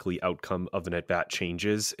likely outcome of an at-bat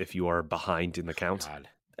changes if you are behind in the count. God.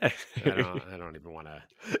 I don't even want to.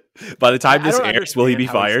 By the time this airs, will he be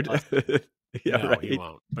fired? Yeah, no, right. He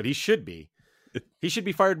won't. But he should be. He should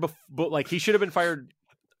be fired before. Like he should have been fired.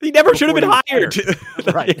 He never should have been hired.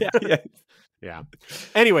 Right. Yeah.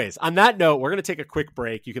 Anyways, on that note, we're going to take a quick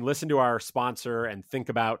break. You can listen to our sponsor and think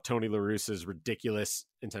about Tony La Russa's ridiculous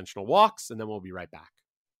intentional walks, and then we'll be right back.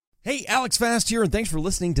 Hey, Alex Fast here, and thanks for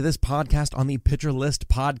listening to this podcast on the Pitcher List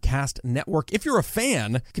Podcast Network. If you're a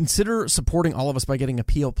fan, consider supporting all of us by getting a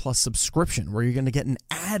PL Plus subscription, where you're going to get an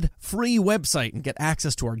ad-free website and get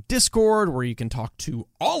access to our Discord, where you can talk to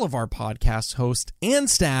all of our podcast hosts and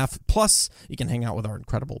staff. Plus, you can hang out with our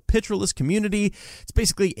incredible Pitcher List community. It's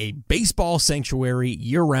basically a baseball sanctuary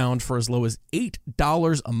year-round for as low as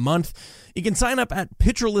 $8 a month. You can sign up at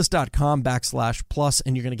pitcherlist.com/plus,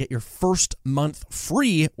 and you're going to get your first month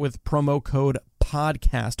free with promo code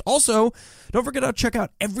podcast. Also, don't forget to check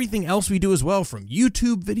out everything else we do as well, from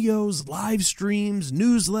YouTube videos, live streams,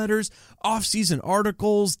 newsletters, off-season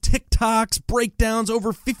articles, TikToks, breakdowns,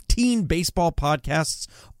 over 15 baseball podcasts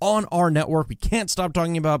on our network. We can't stop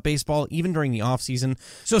talking about baseball even during the off-season.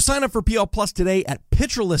 So sign up for PL Plus today at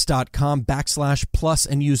pitcherlist.com/plus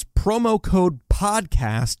and use promo code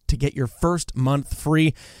podcast to get your first month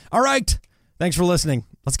free. All right. Thanks for listening.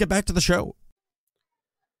 Let's get back to the show.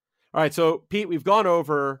 All right, so Pete, we've gone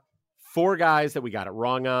over 4 guys that we got it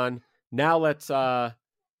wrong on. Now let's, I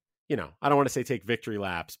don't want to say take victory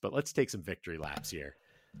laps, but let's take some victory laps here.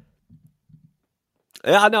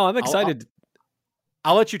 Yeah, no, I'm excited.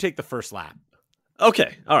 I'll let you take the first lap.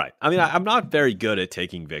 Okay, all right. I mean, I'm not very good at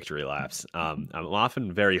taking victory laps. I'm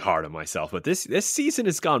often very hard on myself, but this season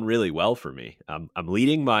has gone really well for me. I'm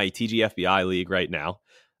leading my TGFBI league right now.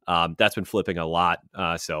 That's been flipping a lot.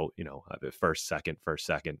 So, first, second,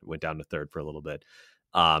 went down to third for a little bit.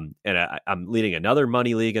 And I'm leading another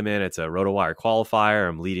money league I'm in. It's a RotoWire qualifier.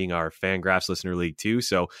 I'm leading our Fangraphs listener league too.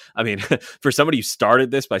 So, I mean, for somebody who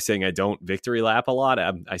started this by saying I don't victory lap a lot,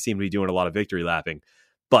 I seem to be doing a lot of victory lapping.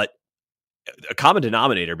 But a common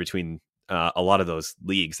denominator between a lot of those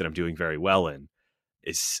leagues that I'm doing very well in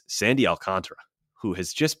is Sandy Alcantara, who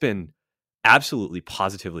has just been absolutely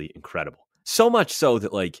positively incredible. So much so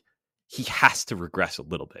that like he has to regress a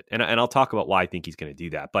little bit. And I'll talk about why I think he's going to do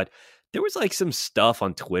that. But there was like some stuff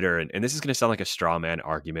on Twitter, and this is going to sound like a straw man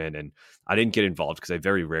argument. And I didn't get involved because I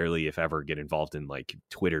very rarely, if ever, get involved in like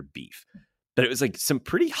Twitter beef. But it was like some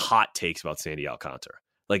pretty hot takes about Sandy Alcantara.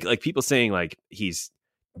 Like people saying like he's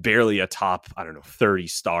barely a top, 30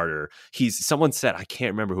 starter. Someone said, I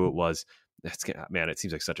can't remember who it was. Man, it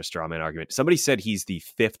seems like such a straw man argument. Somebody said he's the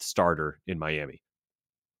 5th starter in Miami.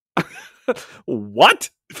 What?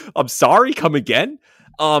 I'm sorry, come again?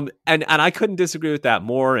 And I couldn't disagree with that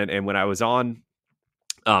more. And when I was on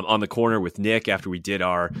the corner with Nick after we did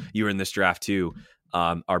you were in this draft too,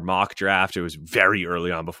 our mock draft, it was very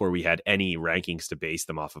early on before we had any rankings to base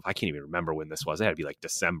them off of. I can't even remember when this was. It had to be like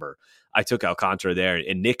December. I took Alcantara there,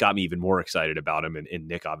 and Nick got me even more excited about him. And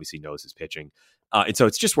Nick obviously knows his pitching. And so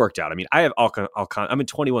it's just worked out. I mean, I have I'm in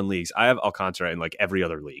 21 leagues. I have Alcantara in like every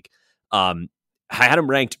other league. I had him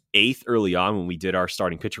ranked 8th early on when we did our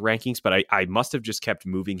starting pitcher rankings, but I must have just kept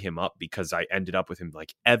moving him up because I ended up with him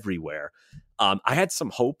like everywhere. I had some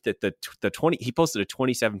hope that he posted a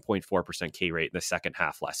 27.4% K rate in the second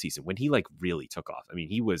half last season when he like really took off. I mean,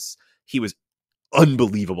 he was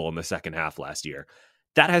unbelievable in the second half last year.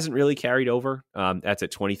 That hasn't really carried over. That's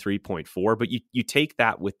at 23.4, but you take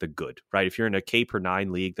that with the good, right? If you're in a K per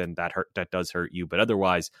 9 league, then that does hurt you. But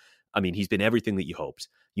otherwise, I mean, he's been everything that you hoped.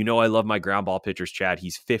 You know, I love my ground ball pitchers, Chad.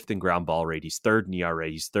 He's 5th in ground ball rate. He's 3rd in ERA.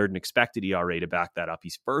 He's 3rd in expected ERA to back that up.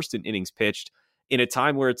 He's 1st in innings pitched in a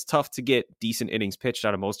time where it's tough to get decent innings pitched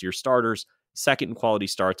out of most of your starters. 2nd in quality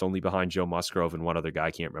starts, only behind Joe Musgrove and one other guy,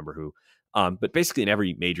 I can't remember who. But basically in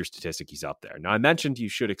every major statistic, he's up there. Now, I mentioned you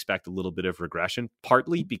should expect a little bit of regression,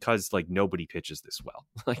 partly because like nobody pitches this well.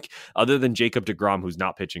 Like other than Jacob deGrom, who's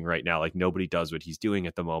not pitching right now, like nobody does what he's doing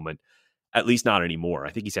at the moment, at least not anymore.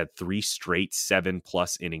 I think he's had 3 straight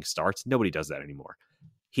 7+ inning starts. Nobody does that anymore.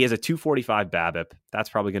 He has a 245 BABIP. That's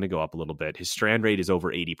probably going to go up a little bit. His strand rate is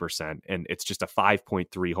over 80%, and it's just a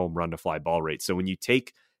 5.3 home run to fly ball rate. So when you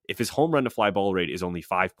take, if his home run to fly ball rate is only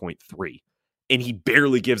 5.3, and he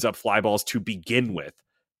barely gives up fly balls to begin with,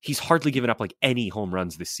 he's hardly given up like any home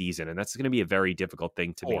runs this season. And that's going to be a very difficult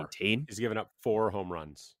thing to maintain. He's given up 4 home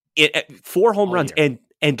runs. 4 home runs year.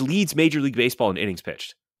 and leads Major League Baseball in innings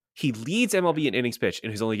pitched. He leads MLB in innings pitched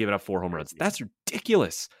and has only given up 4 home runs. That's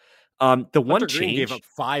ridiculous. The one change, gave up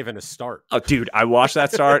 5 in a start. Oh, dude, I watched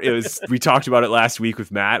that start. We talked about it last week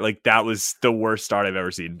with Matt. Like that was the worst start I've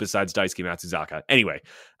ever seen besides Daisuke Matsuzaka. Anyway,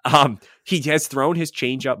 he has thrown his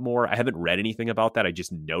changeup more. I haven't read anything about that. I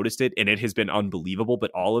just noticed it, and it has been unbelievable. But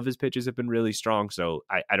all of his pitches have been really strong. So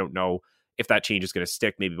I don't know if that change is going to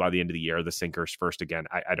stick. Maybe by the end of the year, the sinker's first again.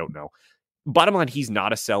 I don't know. Bottom line, he's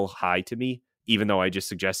not a sell high to me. Even though I just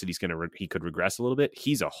suggested he could regress a little bit,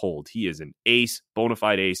 he's a hold. He is an ace, bona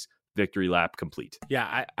fide ace. Victory lap complete.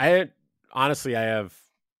 Yeah, I honestly, I have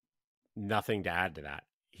nothing to add to that.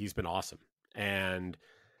 He's been awesome. And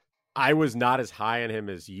I was not as high on him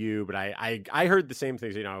as you, but I heard the same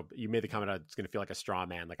things. You know, you made the comment, it's going to feel like a straw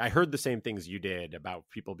man. Like I heard the same things you did about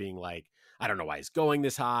people being like, I don't know why he's going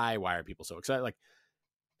this high. Why are people so excited? Like,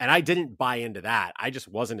 and I didn't buy into that. I just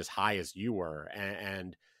wasn't as high as you were.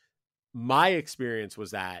 And my experience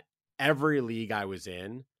was that every league I was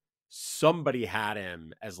in, somebody had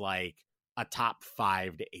him as like a top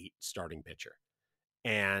 5 to 8 starting pitcher.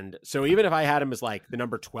 And so even if I had him as like the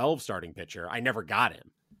number 12 starting pitcher, I never got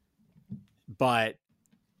him. But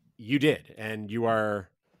you did, and you were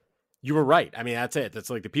right. I mean, that's it. That's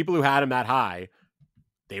like the people who had him that high,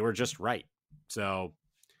 they were just right. So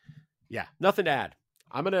yeah, nothing to add.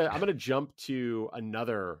 I'm going to jump to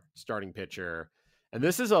another starting pitcher. And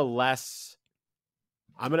this is a less,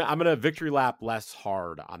 I'm gonna victory lap less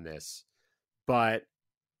hard on this, but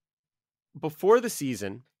before the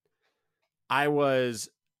season, I was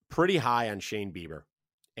pretty high on Shane Bieber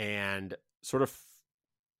and sort of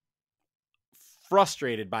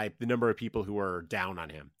frustrated by the number of people who were down on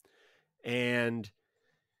him. And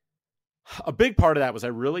a big part of that was I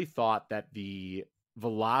really thought that the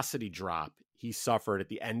velocity drop he suffered at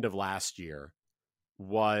the end of last year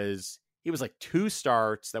was, it was like 2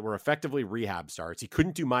 starts that were effectively rehab starts. He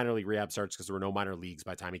couldn't do minor league rehab starts because there were no minor leagues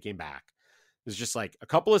by the time he came back. It was just like a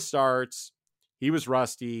couple of starts. He was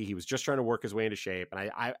rusty. He was just trying to work his way into shape.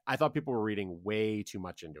 And I thought people were reading way too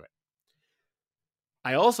much into it.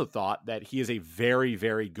 I also thought that he is a very,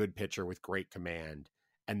 very good pitcher with great command,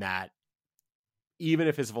 and that even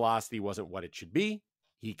if his velocity wasn't what it should be,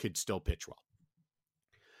 he could still pitch well.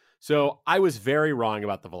 So I was very wrong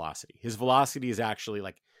about the velocity. His velocity is actually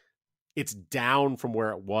like, it's down from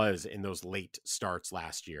where it was in those late starts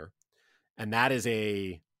last year. And that is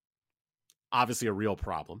obviously a real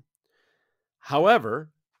problem.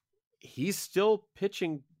 However, he's still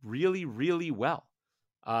pitching really, really well.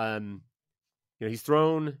 He's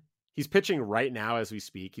pitching right now as we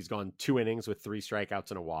speak. He's gone 2 innings with 3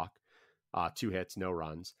 strikeouts and a walk, 2 hits, no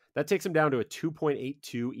runs. That takes him down to a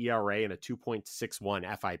 2.82 ERA and a 2.61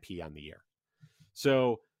 FIP on the year.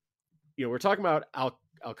 So, we're talking about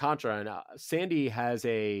Alcantara, and Sandy has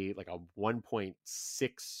a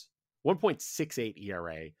 1.68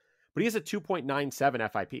 ERA, but he has a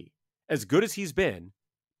 2.97 FIP. As good as he's been,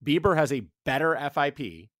 Bieber has a better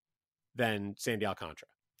FIP than Sandy Alcantara.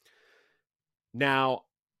 Now,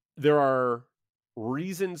 there are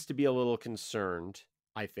reasons to be a little concerned,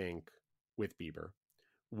 I think, with Bieber.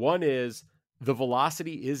 One is the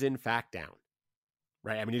velocity is in fact down,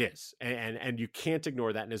 right? I mean, it is. And you can't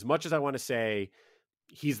ignore that. And as much as I want to say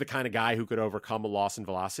he's the kind of guy who could overcome a loss in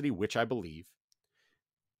velocity, which I believe,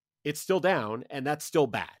 it's still down, and that's still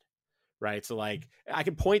bad, right? So like I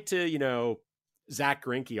can point to, Zach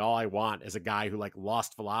Greinke all I want as a guy who like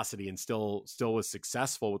lost velocity and still was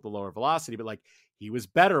successful with the lower velocity, but like he was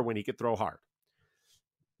better when he could throw hard.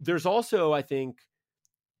 There's also, I think,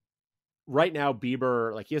 right now,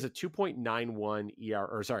 Bieber, like he has a 2.91 ERA,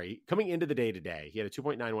 or sorry, coming into the day today, he had a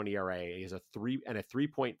 2.91 ERA. He has a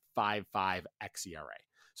 3.55 xERA.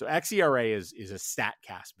 So xERA is a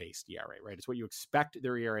StatCast based ERA, right? It's what you expect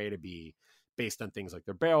their ERA to be based on things like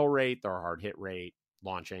their barrel rate, their hard hit rate,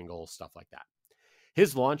 launch angle, stuff like that.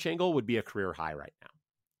 His launch angle would be a career high right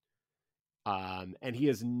now. And he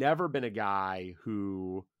has never been a guy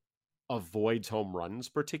who avoids home runs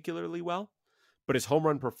particularly well, but his home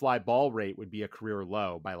run per fly ball rate would be a career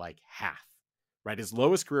low by like half, right? His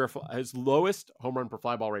lowest home run per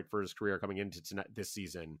fly ball rate for his career coming into this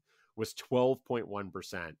season was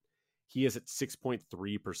 12.1%. He is at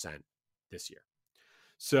 6.3% this year.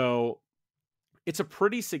 So it's a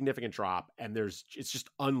pretty significant drop, and it's just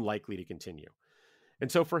unlikely to continue.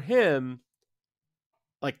 And so for him,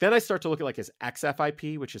 like, then I start to look at like his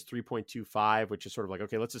xFIP, which is 3.25, which is sort of like,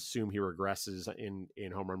 okay, let's assume he regresses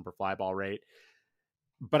in home run per fly ball rate.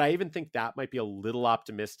 But I even think that might be a little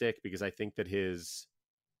optimistic, because I think that his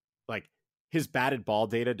batted ball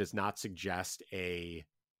data does not suggest a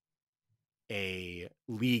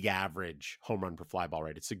league average home run per fly ball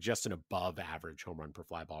rate. It suggests an above average home run per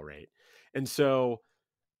fly ball rate. And so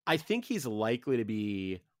I think he's likely to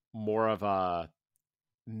be more of a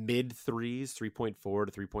mid threes, 3.4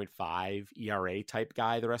 to 3.5 ERA type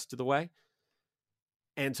guy the rest of the way.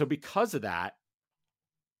 And so because of that,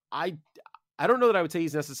 I don't know that I would say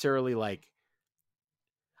he's necessarily like,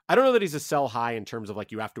 I don't know that he's a sell high in terms of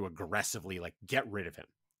like, you have to aggressively like get rid of him.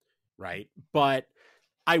 Right. But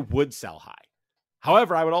I would sell high.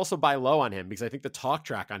 However, I would also buy low on him, because I think the talk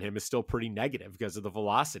track on him is still pretty negative because of the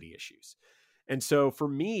velocity issues. And so for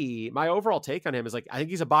me, my overall take on him is like, I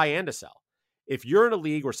think he's a buy and a sell. If you're in a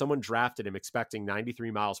league where someone drafted him expecting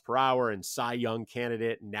 93 miles per hour and Cy Young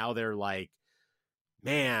candidate, and now they're like,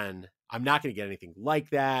 man, I'm not going to get anything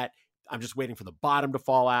like that. I'm just waiting for the bottom to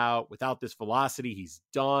fall out. Without this velocity, he's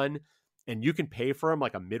done. And you can pay for him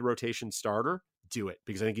like a mid-rotation starter, do it,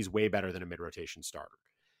 because I think he's way better than a mid-rotation starter.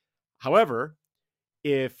 However,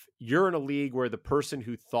 if you're in a league where the person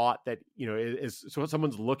who thought that, so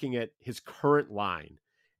someone's looking at his current line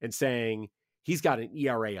and saying he's got an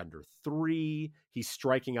ERA under 3, he's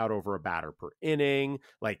striking out over a batter per inning,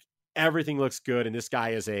 like everything looks good, and this guy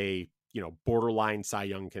is a borderline Cy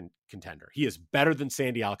Young contender. He is better than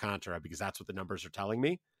Sandy Alcantara, because that's what the numbers are telling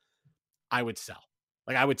me. I would sell.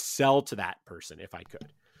 Like, I would sell to that person if I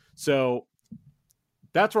could. So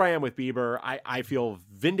that's where I am with Bieber. I feel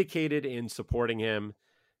vindicated in supporting him.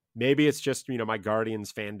 Maybe it's just, my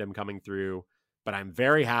Guardians fandom coming through, but I'm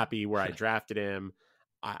very happy where I drafted him.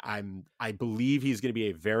 I believe he's going to be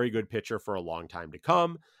a very good pitcher for a long time to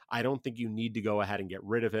come. I don't think you need to go ahead and get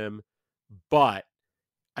rid of him, but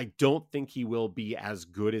I don't think he will be as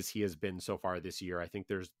good as he has been so far this year. I think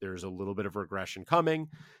there's a little bit of regression coming.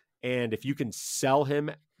 And if you can sell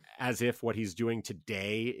him as if what he's doing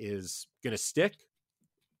today is going to stick,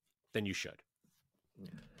 then you should.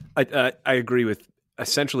 I agree with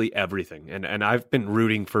essentially everything. And I've been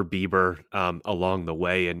rooting for Bieber along the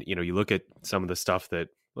way. And, you look at some of the stuff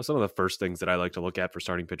some of the first things that I like to look at for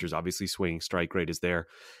starting pitchers, obviously swinging strike rate is there.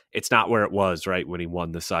 It's not where it was, right, when he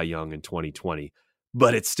won the Cy Young in 2020,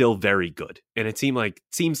 but it's still very good. And it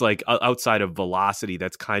seems like outside of velocity,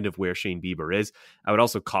 that's kind of where Shane Bieber is. I would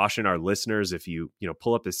also caution our listeners, if you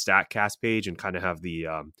pull up his StatCast page and kind of have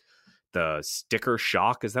the sticker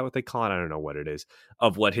shock, is that what they call it? I don't know what it is,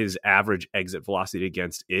 of what his average exit velocity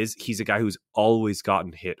against is. He's a guy who's always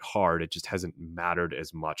gotten hit hard. It just hasn't mattered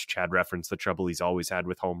as much. Chad referenced the trouble he's always had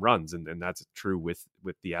with home runs, and that's true with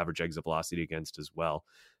the average exit velocity against as well.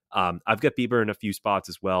 I've got Bieber in a few spots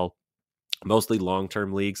as well, mostly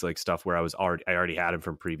long-term leagues, like stuff where I already had him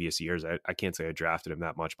from previous years. I can't say I drafted him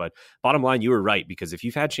that much, but bottom line, you were right, because if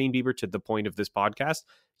you've had Shane Bieber to the point of this podcast,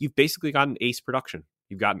 you've basically gotten ace production.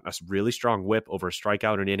 You've gotten a really strong whip over a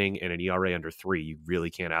strikeout an inning and an ERA under 3. You really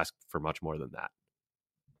can't ask for much more than that.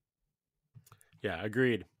 Yeah,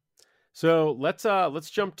 agreed. So let's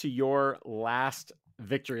jump to your last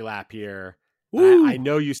victory lap here. I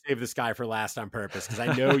know you saved this guy for last on purpose, because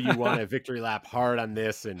I know you want a victory lap hard on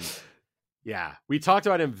this. And yeah, we talked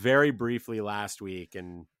about him very briefly last week,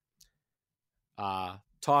 and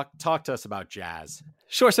talk to us about Jazz.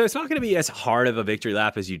 Sure. So it's not going to be as hard of a victory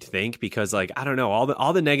lap as you'd think, because I don't know,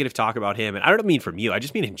 all the negative talk about him, and I don't mean from you, I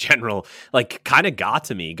just mean in general, kind of got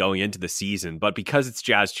to me going into the season. But because it's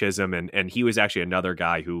Jazz Chisholm, and he was actually another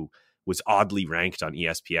guy who was oddly ranked on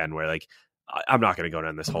ESPN, where I'm not going to go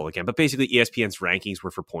down this hole again, but basically ESPN's rankings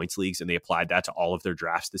were for points leagues, and they applied that to all of their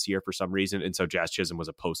drafts this year for some reason. And so Jazz Chisholm was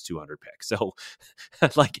a post 200 pick. So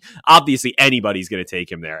obviously anybody's going to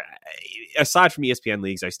take him there. Aside from ESPN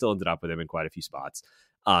leagues, I still ended up with him in quite a few spots.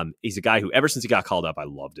 He's a guy who, ever since he got called up, I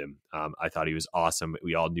loved him. I thought he was awesome.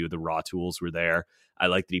 We all knew the raw tools were there. I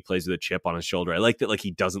like that he plays with a chip on his shoulder. I like that, like, he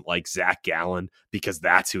doesn't like Zach Gallen because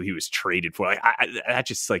that's who he was traded for. Like, that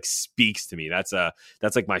just like speaks to me. That's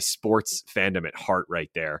like my sports fandom at heart right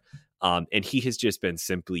there. And he has just been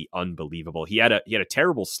simply unbelievable. He had a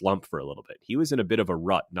terrible slump for a little bit. He was in a bit of a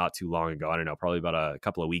rut not too long ago. I don't know, probably about a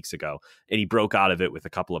couple of weeks ago, and he broke out of it with a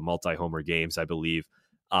couple of multi-homer games, I believe.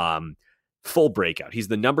 Full breakout. He's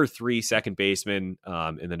the number 3 second baseman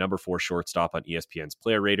and the number 4 shortstop on ESPN's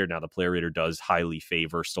Player Rater. Now, the Player Rater does highly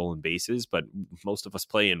favor stolen bases, but most of us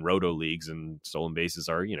play in roto leagues, and stolen bases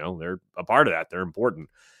are, they're a part of that. They're important.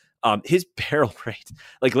 His barrel rate,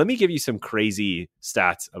 like, let me give you some crazy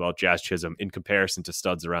stats about Jazz Chisholm in comparison to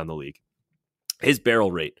studs around the league. His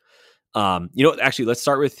barrel rate, actually, let's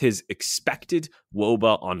start with his expected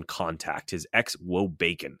WOBA on contact, his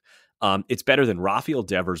ex-WOBACON. It's better than Rafael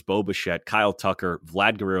Devers, Bo Bichette, Kyle Tucker,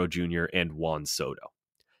 Vlad Guerrero Jr., and Juan Soto.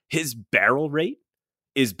 His barrel rate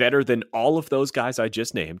is better than all of those guys I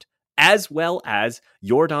just named, as well as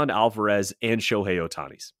Yordan Alvarez and Shohei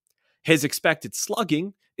Ohtani's. His expected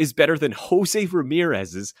slugging is better than Jose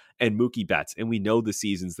Ramirez's and Mookie Betts, and we know the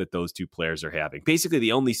seasons that those two players are having. Basically,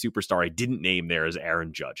 the only superstar I didn't name there is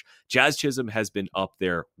Aaron Judge. Jazz Chisholm has been up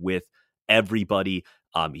there with everybody.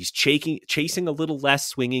 He's chasing a little less,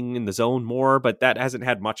 swinging in the zone more, but that hasn't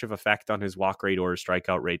had much of effect on his walk rate or his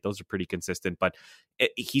strikeout rate. Those are pretty consistent, but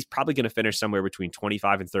he's probably going to finish somewhere between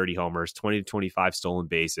 25 and 30 homers, 20 to 25 stolen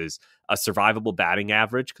bases, a survivable batting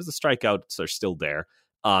average because the strikeouts are still there.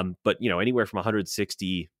 But anywhere from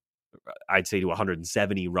 160, I'd say, to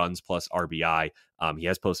 170 runs plus RBI. He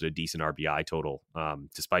has posted a decent RBI total,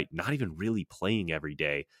 despite not even really playing every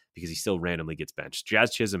day because he still randomly gets benched.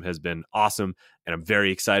 Jazz Chisholm has been awesome, and I'm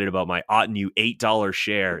very excited about my Ottoneu $8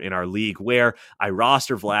 share in our league, where I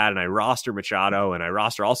roster Vlad and I roster Machado and I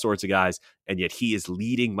roster all sorts of guys, and yet he is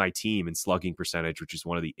leading my team in slugging percentage, which is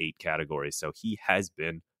one of the 8 categories. So he has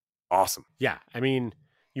been awesome. Yeah, I mean,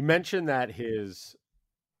 you mentioned that his...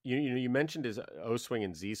 You mentioned his O swing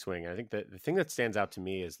and Z swing. I think that the thing that stands out to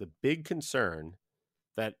me is the big concern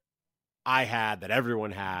that I had, that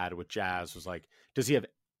everyone had with Jazz, was like, does he have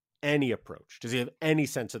any approach? Does he have any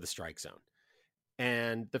sense of the strike zone?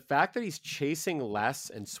 And the fact that he's chasing less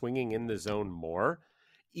and swinging in the zone more,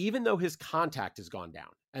 even though his contact has gone down,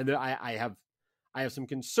 and I have some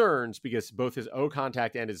concerns because both his O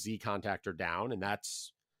contact and his Z contact are down, and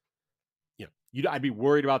that's, I'd be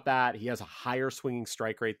worried about that. He has a higher swinging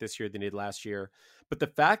strike rate this year than he did last year. But the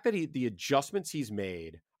fact that the adjustments he's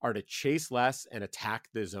made are to chase less and attack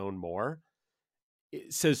the zone more,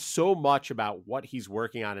 it says so much about what he's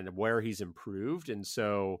working on and where he's improved. And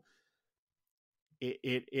so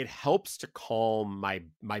it helps to calm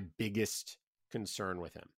my biggest concern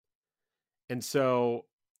with him. And so,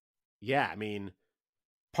 yeah, I mean,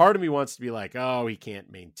 part of me wants to be like, oh, he can't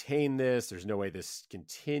maintain this. There's no way this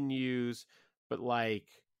continues. But like,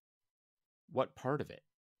 what part of it?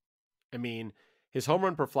 I mean, his home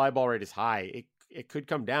run per fly ball rate is high. It could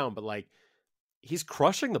come down, but like, he's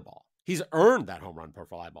crushing the ball. He's earned that home run per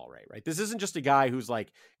fly ball rate, right? This isn't just a guy who's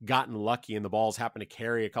like gotten lucky and the balls happen to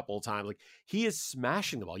carry a couple of times. Like, he is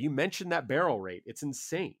smashing the ball. You mentioned that barrel rate. It's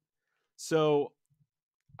insane. So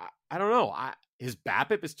I don't know. His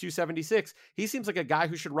BABIP is 276. He seems like a guy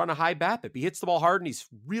who should run a high BABIP. He hits the ball hard and he's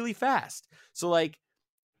really fast. So like,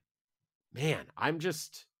 man, I'm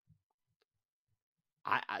just,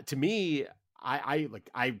 I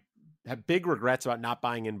have big regrets about not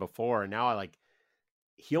buying in before. And now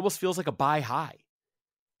he almost feels like a buy high.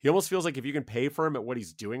 He almost feels like if you can pay for him at what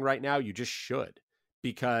he's doing right now, you just should,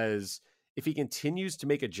 because if he continues to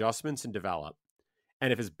make adjustments and develop,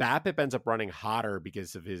 and if his BABIP ends up running hotter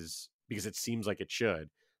because it seems like it should,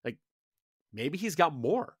 like, maybe he's got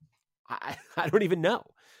more. I don't even know.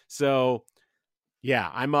 So yeah,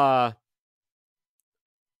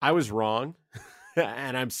 I was wrong,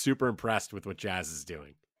 and I'm super impressed with what Jazz is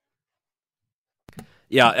doing.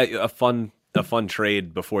 Yeah, a fun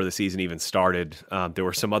trade before the season even started. There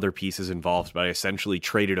were some other pieces involved, but I essentially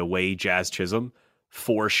traded away Jazz Chisholm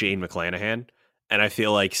for Shane McClanahan, and I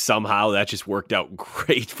feel like somehow that just worked out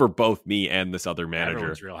great for both me and this other manager.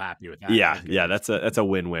 Everyone's real happy with that. Yeah, that's a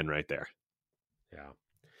win-win right there. Yeah.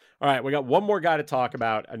 All right, we got one more guy to talk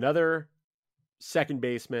about. Another second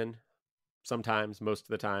baseman. Sometimes, most of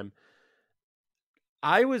the time.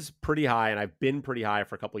 I was pretty high, and I've been pretty high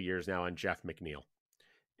for a couple of years now, on Jeff McNeil.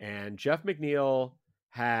 And Jeff McNeil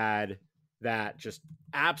had that just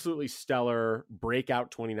absolutely stellar breakout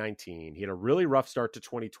 2019. He had a really rough start to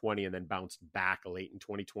 2020 and then bounced back late in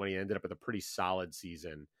 2020 and ended up with a pretty solid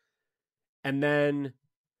season. And then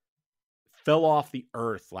fell off the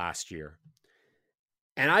earth last year.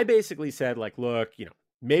 And I basically said, like, look,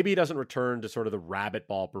 maybe he doesn't return to sort of the rabbit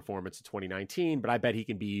ball performance of 2019, but I bet he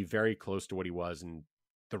can be very close to what he was in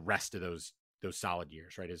the rest of those solid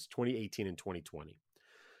years, right? Is 2018 and 2020.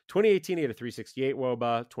 2018, he had a 368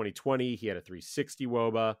 WOBA. 2020, he had a 360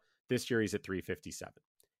 WOBA. This year, he's at 357.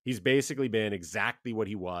 He's basically been exactly what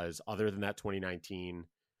he was, other than that 2019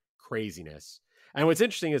 craziness. And what's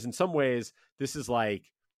interesting is, in some ways, this is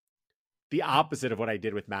like the opposite of what I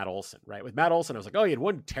did with Matt Olson, right? With Matt Olson, I was like, oh, he had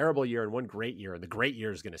one terrible year and one great year, and the great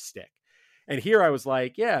year is going to stick. And here I was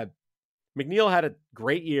like, yeah, McNeil had a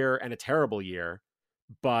great year and a terrible year,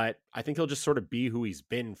 but I think he'll just sort of be who he's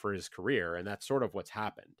been for his career. And that's sort of what's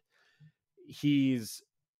happened. There's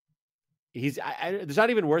not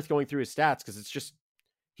even worth going through his stats, because it's just,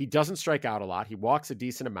 he doesn't strike out a lot. He walks a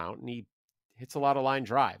decent amount and he hits a lot of line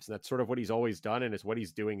drives. And that's sort of what he's always done, and it's what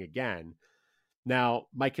he's doing again. Now,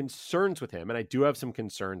 my concerns with him, and I do have some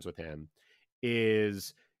concerns with him,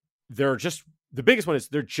 is the biggest one is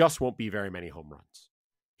there just won't be very many home runs.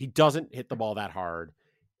 He doesn't hit the ball that hard.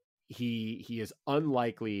 He is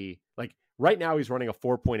unlikely, like right now he's running a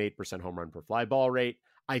 4.8% home run per fly ball rate.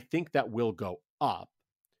 I think that will go up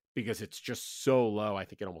because it's just so low. I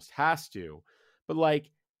think it almost has to, but like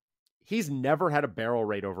he's never had a barrel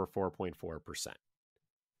rate over 4.4%,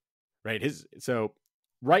 right? So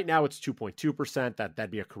right now it's 2.2%. That'd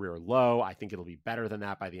be a career low. I think it'll be better than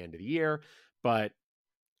that by the end of the year, but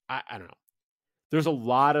I don't know. There's a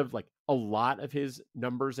lot of his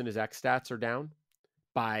numbers and his X stats are down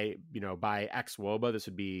by X WOBA. This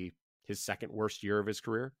would be his second worst year of his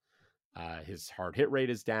career. His hard hit rate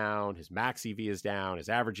is down. His max EV is down. His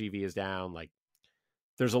average EV is down. Like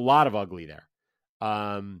there's a lot of ugly there.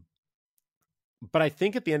 But I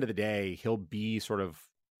think at the end of the day,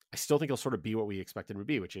 I still think he'll sort of be what we expected him to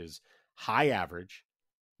be, which is high average,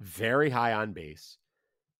 very high on base,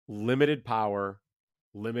 limited power,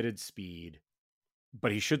 limited speed,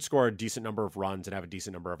 but he should score a decent number of runs and have a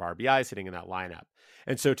decent number of RBIs hitting in that lineup.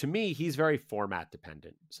 And so to me, he's very format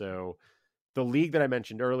dependent. So the league that I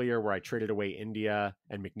mentioned earlier, where I traded away India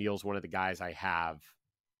and McNeil's one of the guys I have,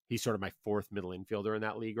 he's sort of my fourth middle infielder in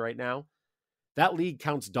that league right now. That league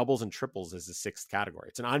counts doubles and triples as the sixth category.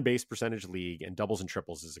 It's an on-base percentage league, and doubles and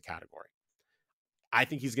triples is a category. I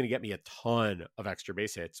think he's going to get me a ton of extra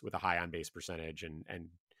base hits with a high on-base percentage and like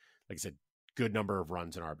I said, good number of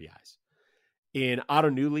runs and RBIs. In auto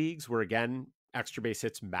new leagues, where again, extra base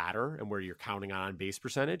hits matter and where you're counting on base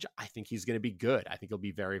percentage, I think he's going to be good. I think he'll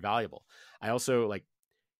be very valuable. I also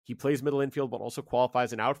he plays middle infield, but also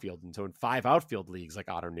qualifies in outfield. And so in 5 outfield leagues, like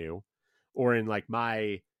auto new, or in like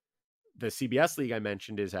the CBS league I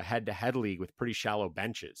mentioned is a head-to-head league with pretty shallow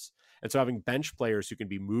benches. And so having bench players who can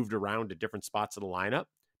be moved around to different spots of the lineup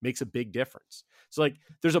makes a big difference. So like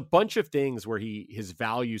there's a bunch of things where his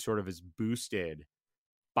value sort of is boosted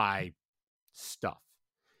by stuff.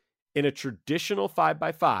 In a traditional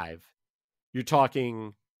 5x5, you're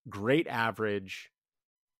talking great average,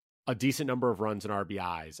 a decent number of runs and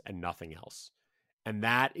RBIs, and nothing else. And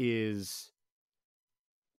that is,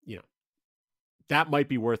 that might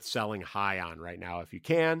be worth selling high on right now if you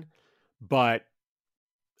can. But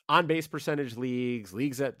on base percentage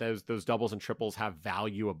leagues that those doubles and triples have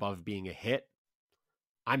value above being a hit,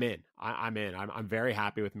 I'm in. I'm in. I'm very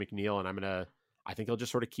happy with McNeil, and I think he'll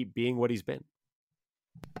just sort of keep being what he's been.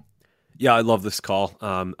 Yeah, I love this call.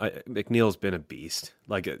 McNeil's been a beast.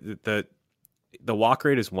 Like the walk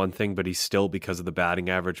rate is one thing, but he's still, because of the batting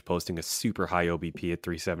average, posting a super high OBP at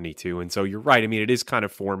 372. And so you're right. I mean, it is kind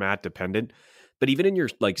of format dependent, but even in your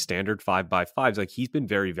like standard 5x5s, like he's been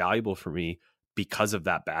very valuable for me because of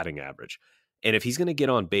that batting average. And if he's going to get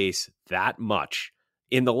on base that much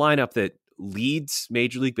in the lineup that leads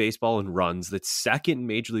Major League Baseball in runs, that's second in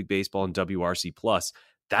Major League Baseball in WRC plus,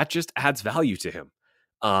 that just adds value to him.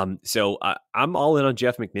 So I'm all in on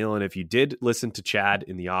Jeff McNeil. And if you did listen to Chad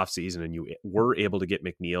in the offseason and you were able to get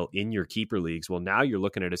McNeil in your keeper leagues, well, now you're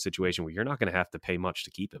looking at a situation where you're not going to have to pay much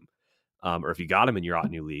to keep him. Or if you got him in your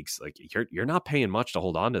out new leagues, like you're not paying much to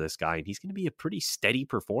hold on to this guy, and he's going to be a pretty steady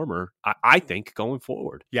performer, I think, going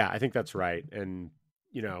forward. Yeah, I think that's right. And,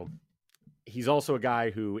 he's also a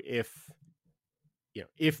guy who, if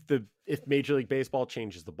Major League Baseball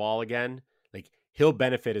changes the ball again, like he'll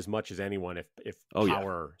benefit as much as anyone if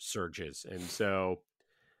power surges. And so,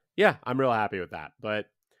 yeah, I'm real happy with that. But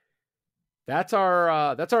that's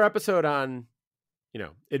our episode on,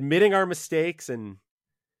 admitting our mistakes and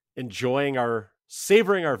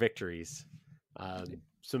savoring our victories. It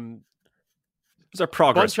was our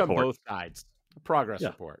progress report. On both sides. A progress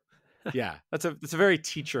report. Yeah, that's a very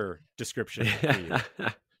teacher description for you.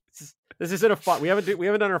 This isn't a fun. We haven't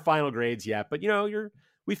done our final grades yet, but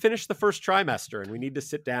we finished the first trimester, and we need to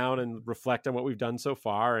sit down and reflect on what we've done so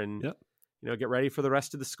far, and get ready for the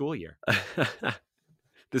rest of the school year.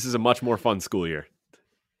 This is a much more fun school year.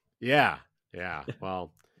 Yeah.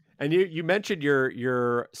 Well, and you mentioned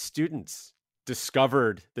your students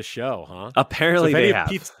discovered the show, huh? Apparently they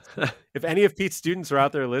have. If any of Pete's students are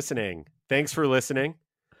out there listening, thanks for listening.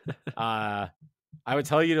 I would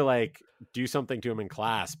tell you to do something to them in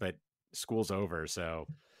class, but school's over, so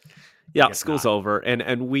yeah, school's over,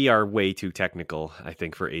 and we are way too technical, I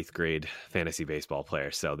think, for 8th grade fantasy baseball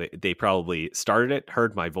players. So they probably started it,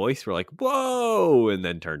 heard my voice, were like, "Whoa," and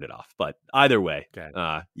then turned it off. But either way,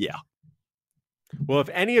 yeah. Well, if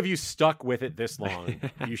any of you stuck with it this long,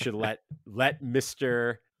 you should let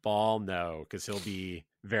Mr. Ball know, because he'll be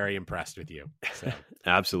very impressed with you. So.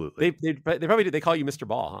 Absolutely. They probably do. They call you Mr.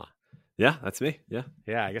 Ball, huh? Yeah, that's me. Yeah.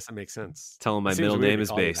 Yeah, I guess that makes sense. Tell him my middle name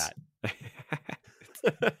is Base.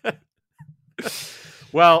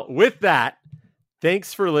 Well, with that,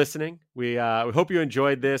 thanks for listening. We hope you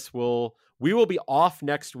enjoyed this. We will be off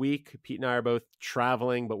next week. Pete and I are both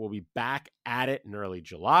traveling, but we'll be back at it in early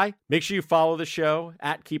July. Make sure you follow the show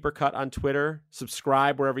at KeeperCut on Twitter.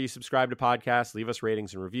 Subscribe wherever you subscribe to podcasts. Leave us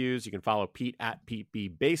ratings and reviews. You can follow Pete at Pete B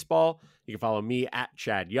Baseball. You can follow me at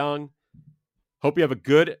Chad Young. Hope you have a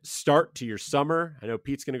good start to your summer. I know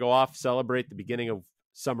Pete's going to go off, celebrate the beginning of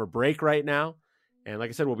summer break right now. And like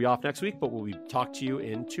I said, we'll be off next week, but we'll talk to you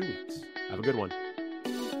in 2 weeks. Have a good one.